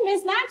had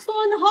Miss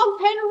Maxwell in the hog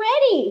pen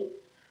already.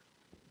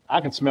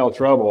 I can smell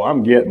trouble.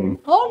 I'm getting.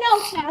 Oh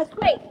no, Chaz,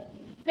 wait.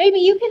 Maybe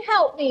you can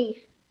help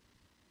me.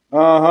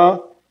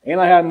 Uh-huh. Ain't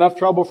I had enough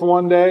trouble for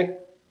one day? A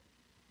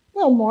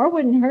little more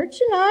wouldn't hurt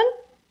you none.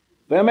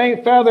 Them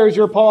ain't feathers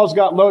your pa's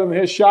got loaded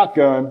in his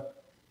shotgun.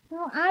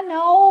 Well, I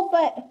know,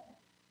 but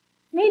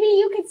maybe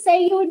you could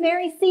say you would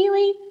marry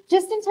Seely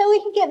just until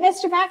we can get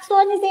Mr. Maxwell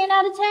and his aunt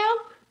out of town?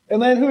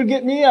 And then who'd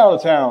get me out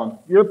of town?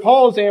 Your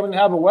pa's aiming to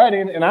have a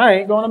wedding, and I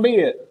ain't gonna be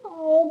it.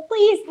 Oh,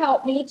 please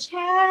help me,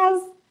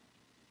 Chaz.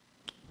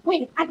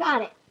 Wait, I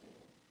got it.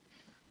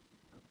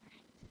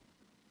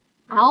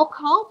 I'll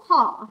call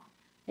Pa,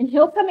 and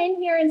he'll come in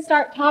here and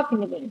start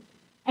talking to me.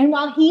 And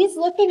while he's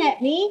looking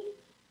at me,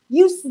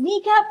 you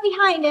sneak up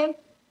behind him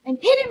and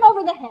hit him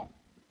over the head.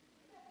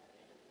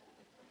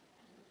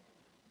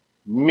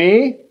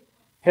 Me?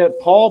 Hit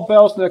Paul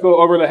Belsnickel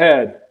over the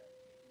head?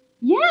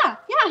 Yeah,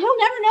 he'll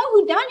never know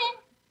who done it.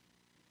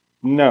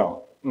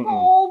 No.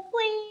 Oh,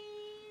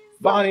 please.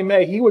 Bonnie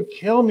Mae, he would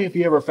kill me if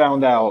he ever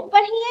found out.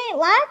 But he ain't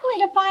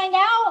likely to find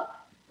out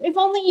if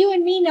only you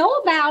and me know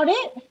about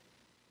it.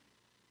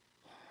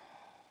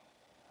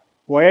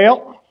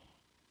 Well,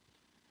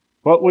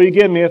 what will you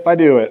give me if I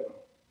do it?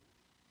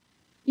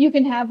 You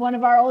can have one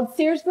of our old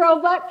Sears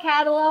Roebuck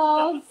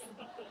catalogs.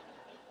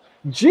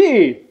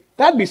 Gee,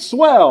 that'd be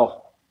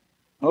swell.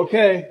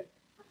 Okay.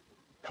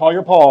 Call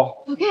your pa.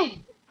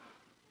 Okay.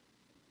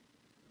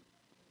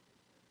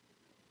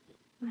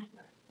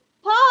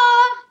 Pa!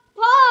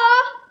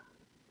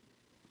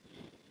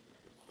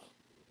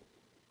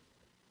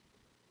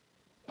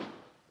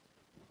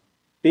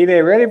 Be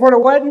they ready for the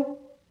wedding?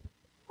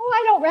 Oh,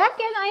 I don't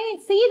reckon. I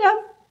ain't seen them.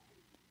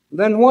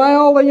 Then why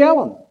all the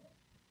yelling?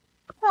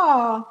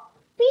 Oh,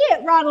 be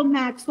it Ronald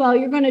Maxwell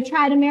you're going to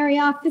try to marry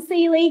off to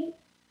Seely.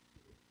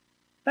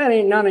 That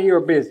ain't none of your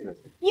business.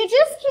 You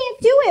just can't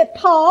do it,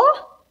 Pa.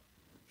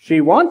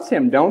 She wants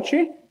him, don't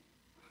she?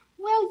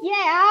 Well,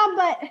 yeah,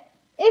 but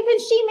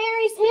if she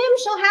marries him,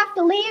 she'll have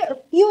to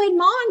leave you and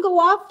Ma and go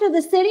off to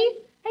the city,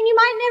 and you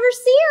might never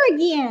see her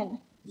again.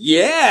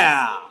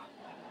 Yeah!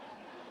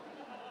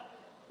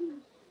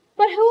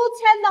 But who'll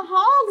tend the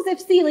hogs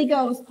if Seely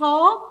goes,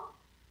 Pa?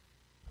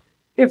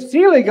 If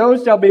Seely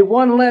goes, there'll be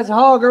one less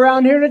hog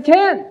around here to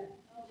tend.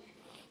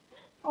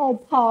 Oh,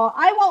 Pa,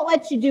 I won't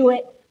let you do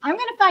it. I'm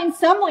going to find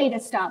some way to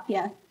stop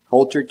you.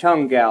 Hold your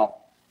tongue,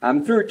 gal.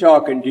 I'm through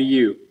talking to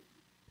you.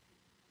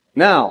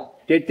 Now,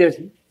 did this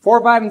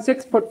 4, 5, and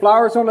 6 put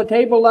flowers on the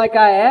table like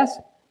I asked?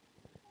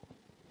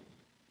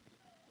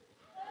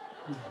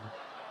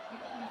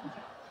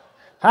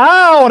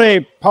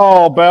 Howdy,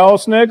 Paul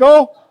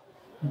Belsnickel.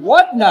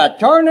 What in the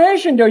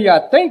tarnation do you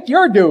think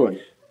you're doing?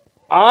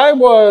 I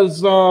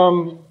was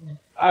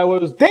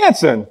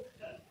dancing.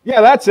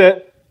 Yeah, that's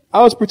it.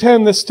 I was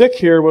pretending this stick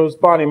here was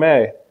Bonnie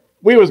Mae.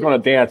 We was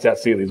going to dance at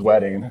Seely's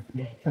wedding.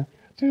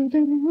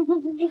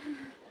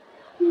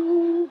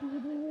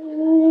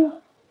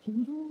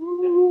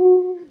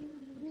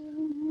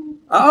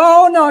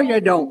 Oh, no, you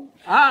don't.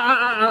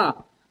 I've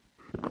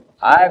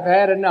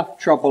had enough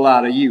trouble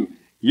out of you.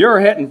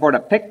 You're heading for the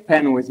pick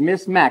pen with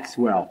Miss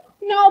Maxwell.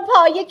 No,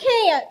 Pa, you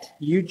can't.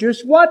 You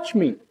just watch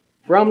me.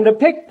 From the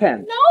pick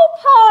pen. No,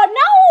 Pa,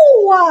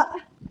 no!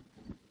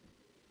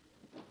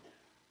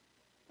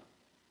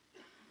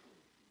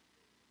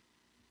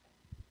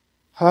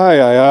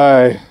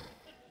 Aye.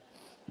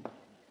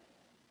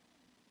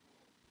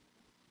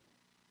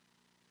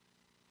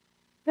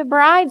 The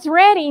bride's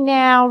ready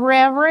now,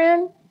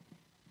 Reverend.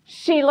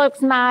 She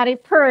looks mighty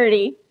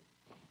pretty.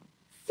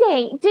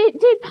 Say,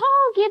 did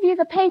Paul give you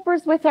the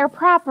papers with their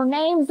proper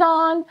names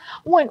on?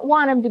 Wouldn't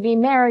want them to be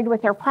married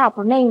with their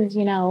proper names,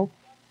 you know.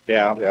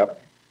 Yeah.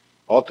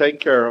 All taken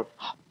care of.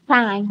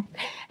 Fine.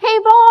 Hey,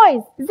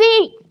 boys,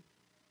 Zeke.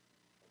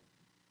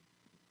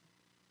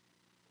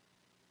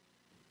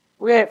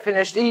 We ain't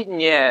finished eating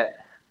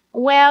yet.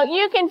 Well,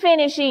 you can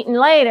finish eating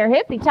later.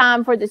 It'll be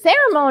time for the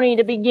ceremony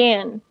to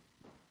begin.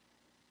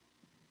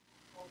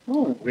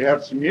 We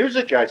have some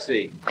music, I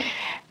see.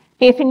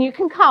 If and you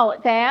can call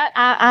it that.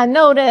 I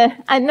knowed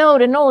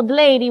an old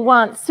lady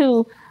once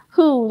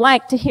who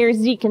liked to hear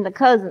Zeke and the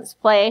cousins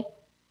play.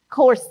 Of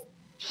course,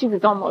 she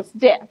was almost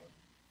deaf.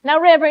 Now,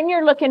 Reverend,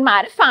 you're looking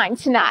mighty fine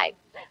tonight.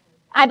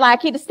 I'd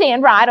like you to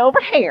stand right over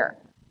here.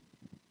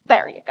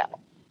 There you go.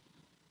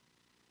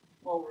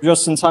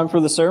 Just in time for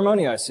the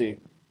ceremony, I see.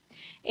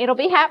 It'll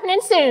be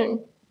happening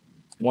soon.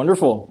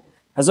 Wonderful.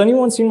 Has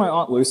anyone seen my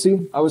Aunt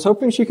Lucy? I was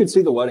hoping she could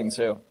see the wedding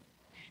too.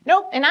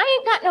 Nope, and I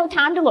ain't got no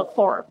time to look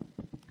for her.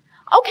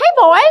 Okay,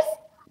 boys,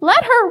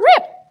 let her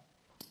rip.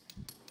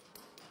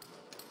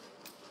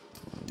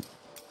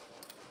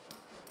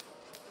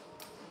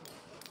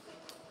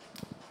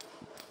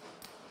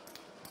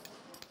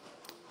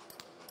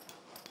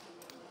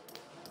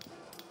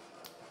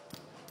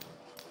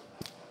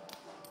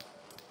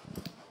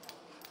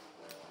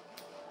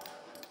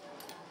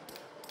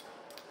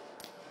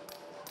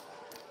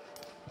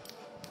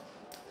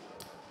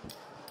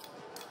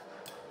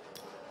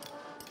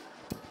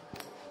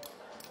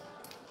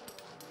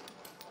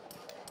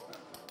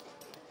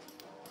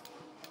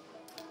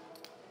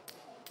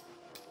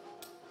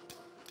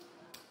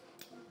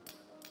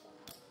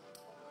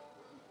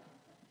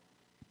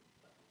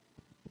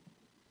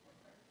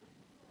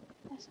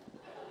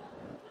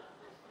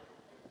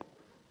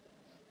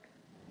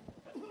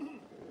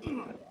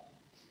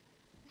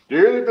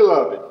 Dearly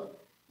beloved,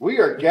 we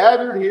are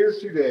gathered here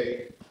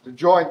today to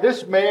join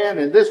this man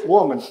and this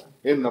woman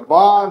in the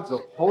bonds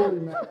of holy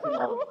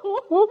matrimony.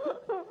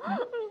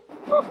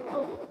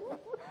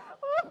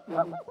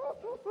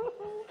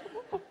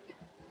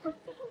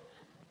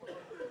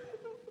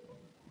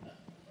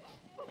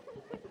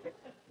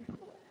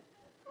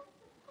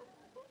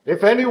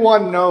 If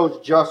anyone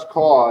knows just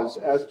cause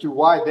as to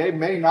why they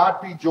may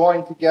not be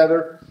joined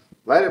together,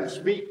 let him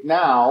speak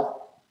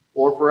now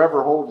or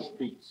forever hold his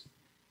peace.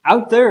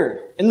 Out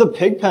there, in the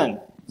pig pen.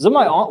 Is it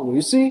my Aunt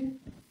Lucy?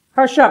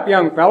 Hush up,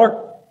 young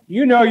feller.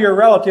 You know your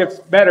relatives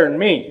better than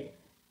me.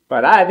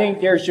 But I think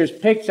there's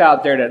just pigs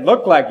out there that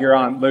look like your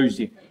Aunt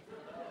Lucy.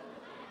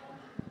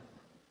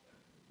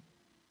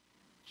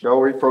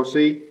 Shall we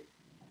proceed?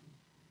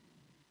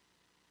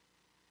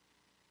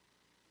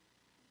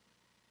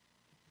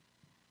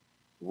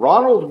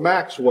 Ronald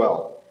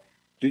Maxwell,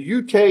 do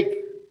you take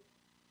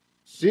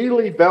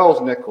Celie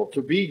Belsnickel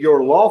to be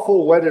your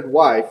lawful wedded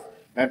wife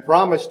and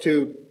promise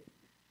to...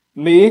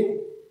 Me?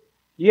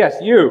 Yes,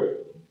 you.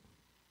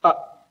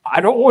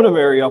 I don't want to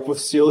marry up with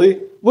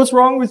Celie. What's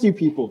wrong with you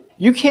people?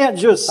 You can't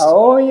just...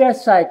 Oh,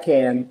 yes, I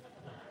can.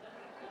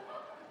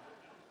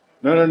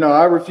 No.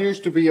 I refuse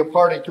to be a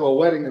party to a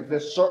wedding of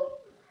this sort.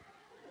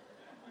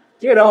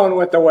 Get on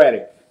with the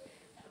wedding.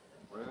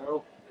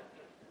 Well,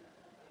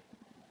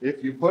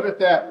 if you put it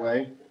that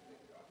way.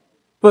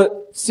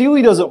 But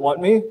Celie doesn't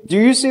want me. Do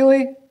you,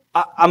 Celie?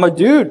 I'm a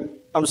dude.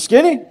 I'm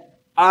skinny.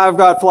 I've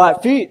got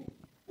flat feet.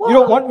 Whoa. You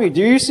don't want me,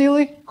 do you,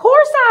 Celie? Of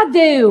course I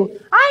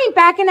do. I ain't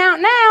backing out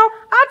now.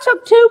 I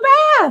took 2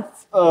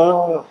 baths.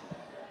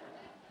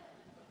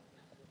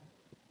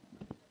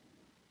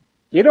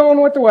 Get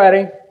on with the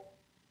wedding.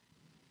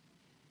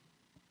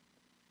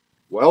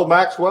 Well,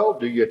 Maxwell,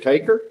 do you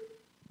take her?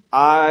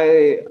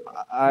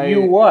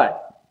 You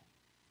what?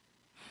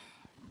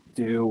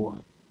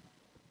 Do.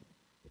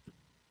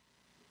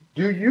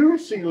 Do you,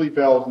 Celie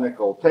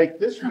Belsnickel, take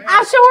this man?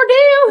 I sure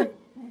do.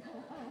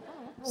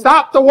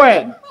 Stop the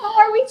wedding. Oh,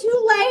 are we too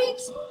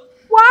late?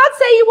 Well, I'd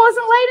say you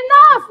wasn't late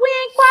enough. We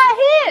ain't quite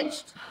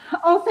hitched.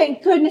 Oh,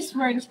 thank goodness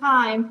we're in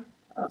time.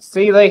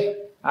 Celie,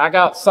 I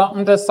got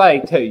something to say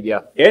to you.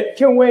 It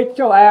can wait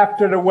till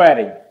after the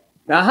wedding.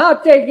 Now,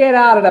 how'd they get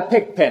out of the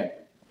pig pen?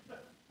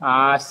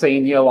 I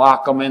seen you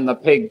lock 'em in the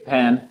pig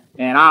pen,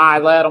 and I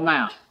let 'em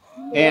out.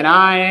 And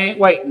I ain't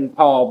waiting,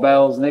 Paul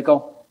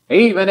Belsnickel.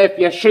 Even if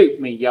you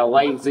shoot me, you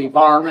lazy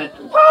varmint.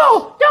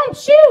 Paul, don't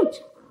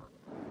shoot.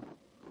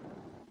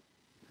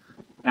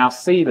 Now,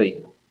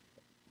 Celie,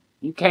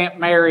 you can't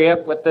marry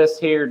up with this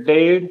here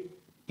dude.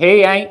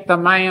 He ain't the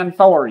man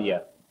for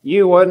you.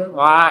 You wouldn't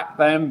like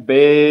them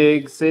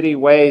big city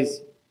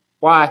ways.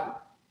 Why,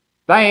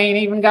 they ain't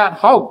even got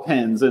hog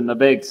pens in the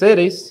big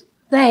cities.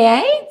 They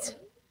ain't?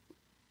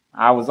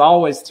 I was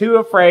always too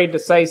afraid to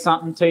say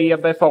something to you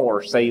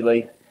before,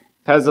 Celie,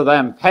 because of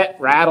them pet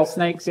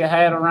rattlesnakes you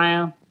had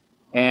around.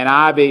 And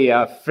I be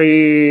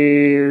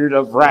afeard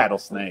of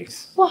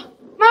rattlesnakes. Well,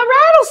 my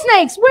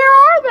rattlesnakes, where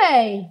are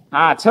they?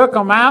 I took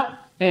 'em out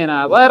and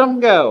I let 'em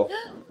go.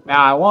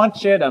 Now I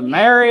want you to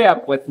marry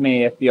up with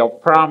me if you'll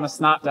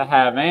promise not to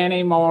have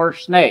any more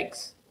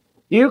snakes.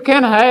 You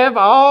can have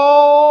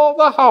all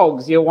the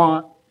hogs you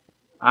want.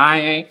 I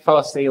ain't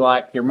fussy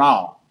like your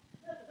mom.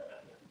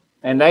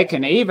 And they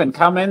can even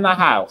come in the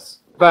house,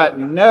 but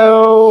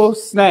no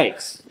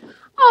snakes.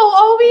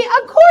 Oh, Obi,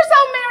 of course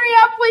I'll marry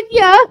up with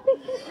you.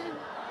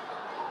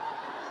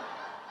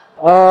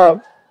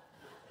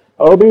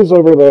 Obi's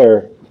over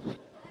there.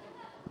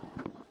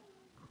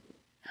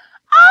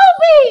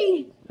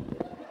 Obi!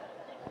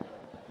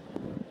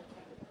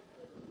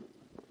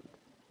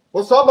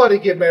 Well, somebody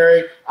get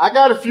married. I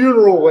got a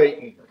funeral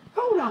waiting.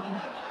 Hold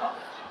on.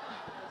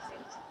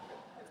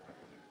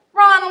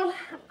 Ronald,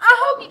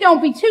 hope you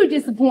don't be too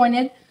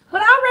disappointed,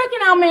 but I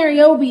reckon I'll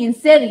marry Obie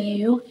instead of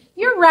you.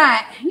 You're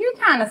right. You're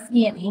kind of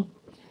skinny.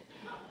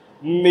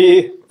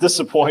 Me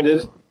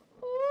disappointed.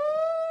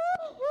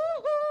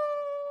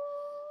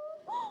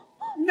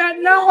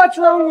 Now what's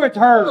wrong with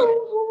her?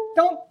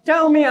 Don't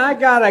tell me I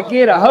gotta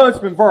get a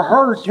husband for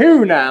her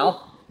too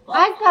now.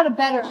 I've got a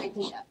better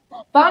idea.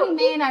 Bonnie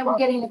Mae and I were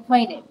getting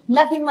acquainted.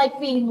 Nothing like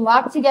being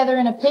locked together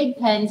in a pig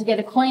pen to get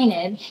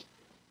acquainted.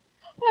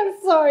 I'm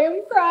sorry,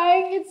 I'm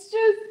crying. It's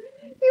just,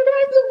 you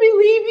guys will be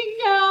leaving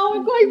now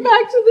and going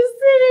back to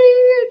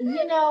the city.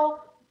 You know,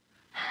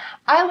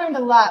 I learned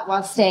a lot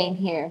while staying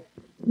here.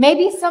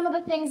 Maybe some of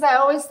the things I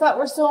always thought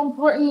were so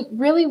important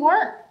really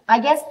weren't. I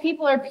guess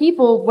people are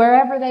people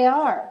wherever they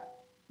are.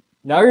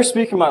 Now you're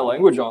speaking my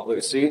language, Aunt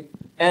Lucy.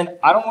 And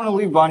I don't want to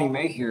leave Bonnie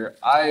Mae here.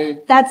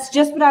 That's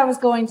just what I was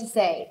going to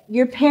say.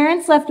 Your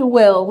parents left a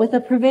will with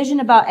a provision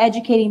about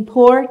educating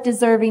poor,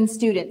 deserving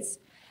students.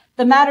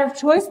 The matter of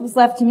choice was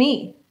left to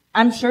me.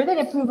 I'm sure they'd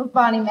approve of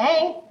Bonnie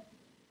Mae.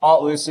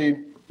 Aunt Lucy,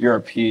 you're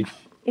a peach.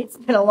 It's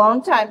been a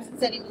long time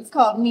since anyone's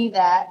called me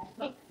that.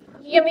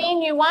 You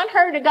mean you want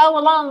her to go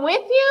along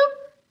with you?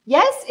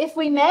 Yes, if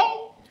we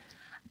may.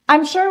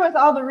 I'm sure with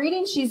all the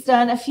reading she's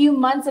done, a few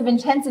months of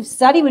intensive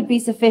study would be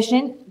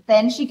sufficient.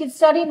 Then she could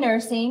study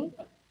nursing.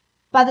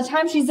 By the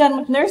time she's done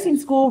with nursing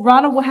school,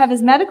 Ronald will have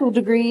his medical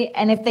degree,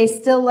 and if they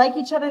still like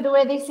each other the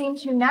way they seem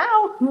to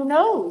now, who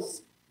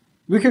knows?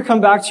 We could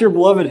come back to your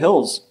beloved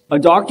hills, a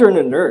doctor and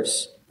a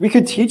nurse. We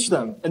could teach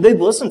them, and they'd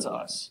listen to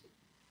us.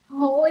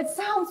 Oh, it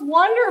sounds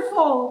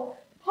wonderful.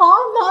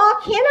 Pa, Ma,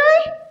 can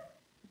I?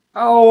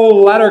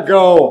 Oh, let her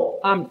go.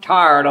 I'm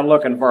tired of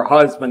looking for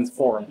husbands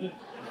for them.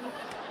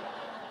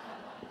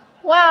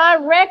 Well, I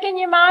reckon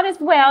you might as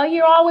well.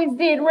 You always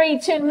did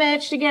read too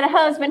much to get a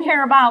husband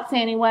hereabouts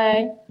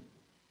anyway.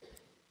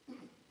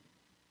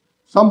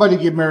 Somebody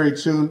get married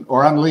soon,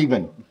 or I'm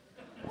leaving.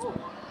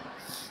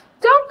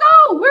 Don't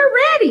go. We're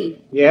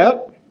ready.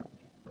 Yep.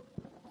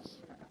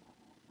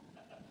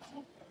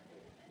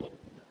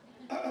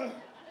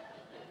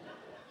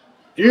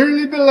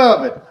 Dearly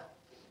beloved,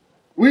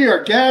 we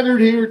are gathered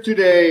here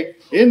today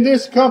in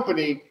this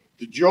company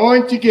to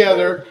join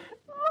together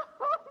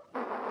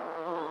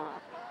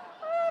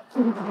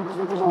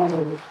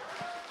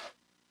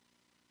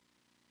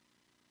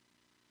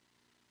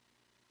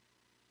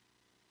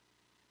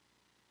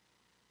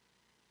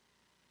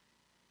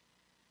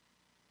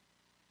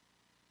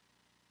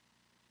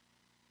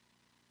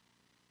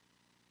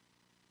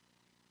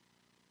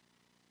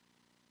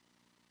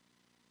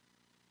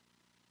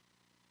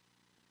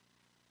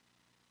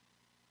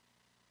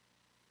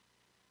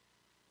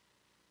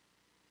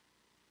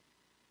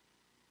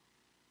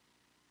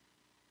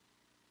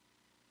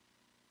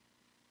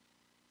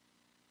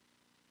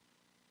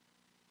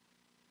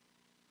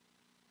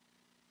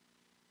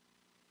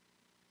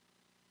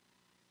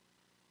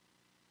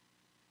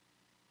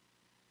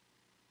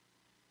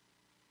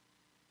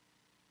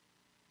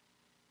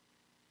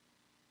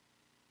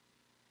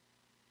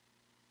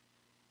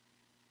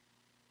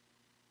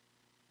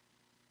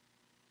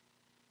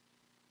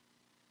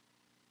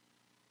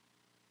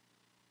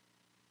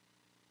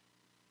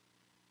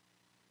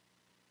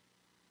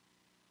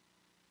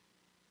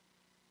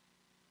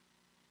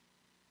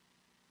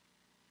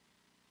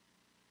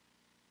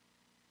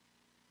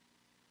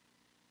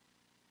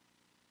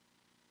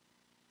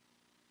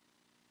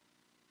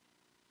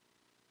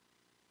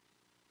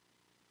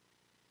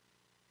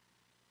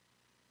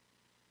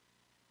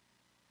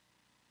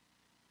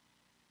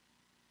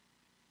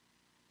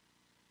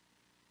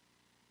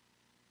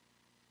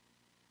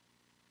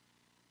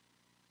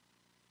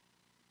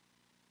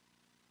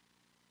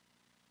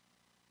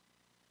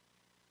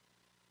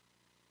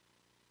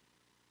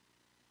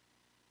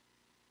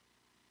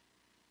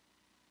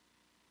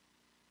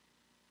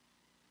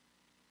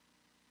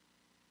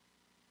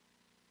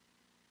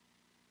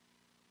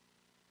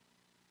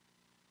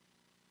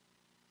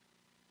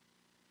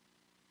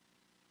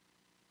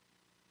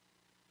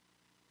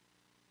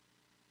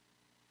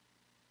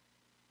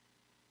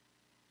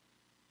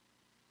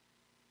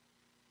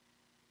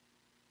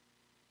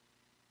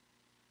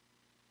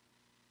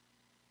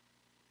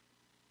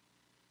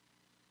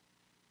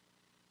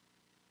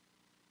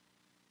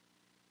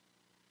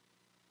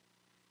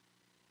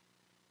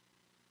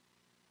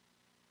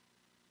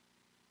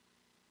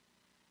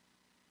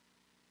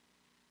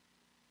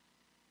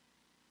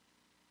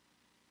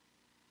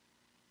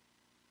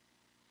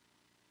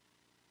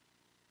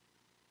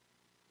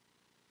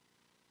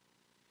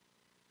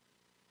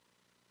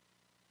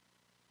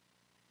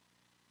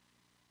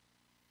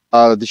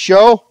the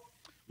show.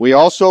 We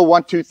also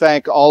want to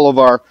thank all of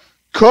our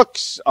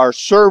cooks, our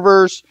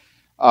servers,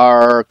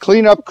 our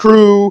cleanup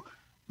crew,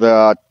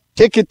 the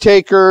ticket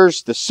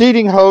takers, the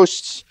seating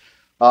hosts,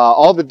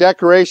 all the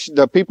decoration,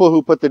 the people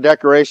who put the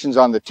decorations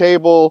on the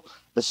table,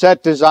 the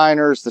set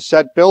designers, the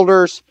set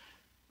builders.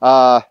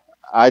 I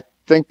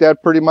think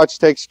that pretty much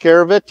takes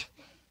care of it.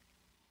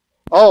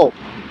 Oh,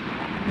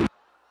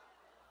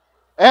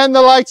 and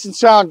the lights and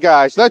sound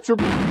guys. Let's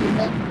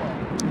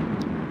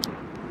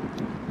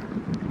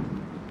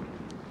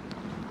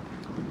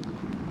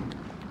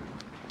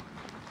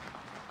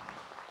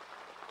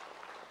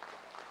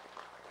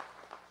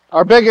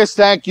Our biggest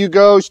thank you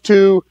goes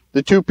to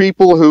the two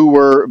people who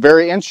were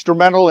very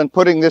instrumental in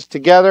putting this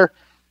together.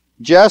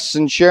 Jess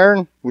and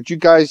Sharon, would you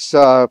guys,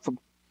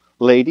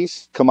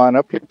 ladies, come on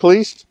up here,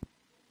 please?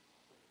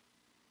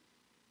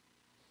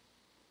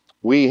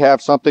 We have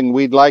something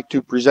we'd like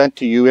to present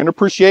to you in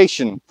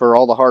appreciation for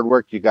all the hard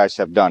work you guys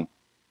have done.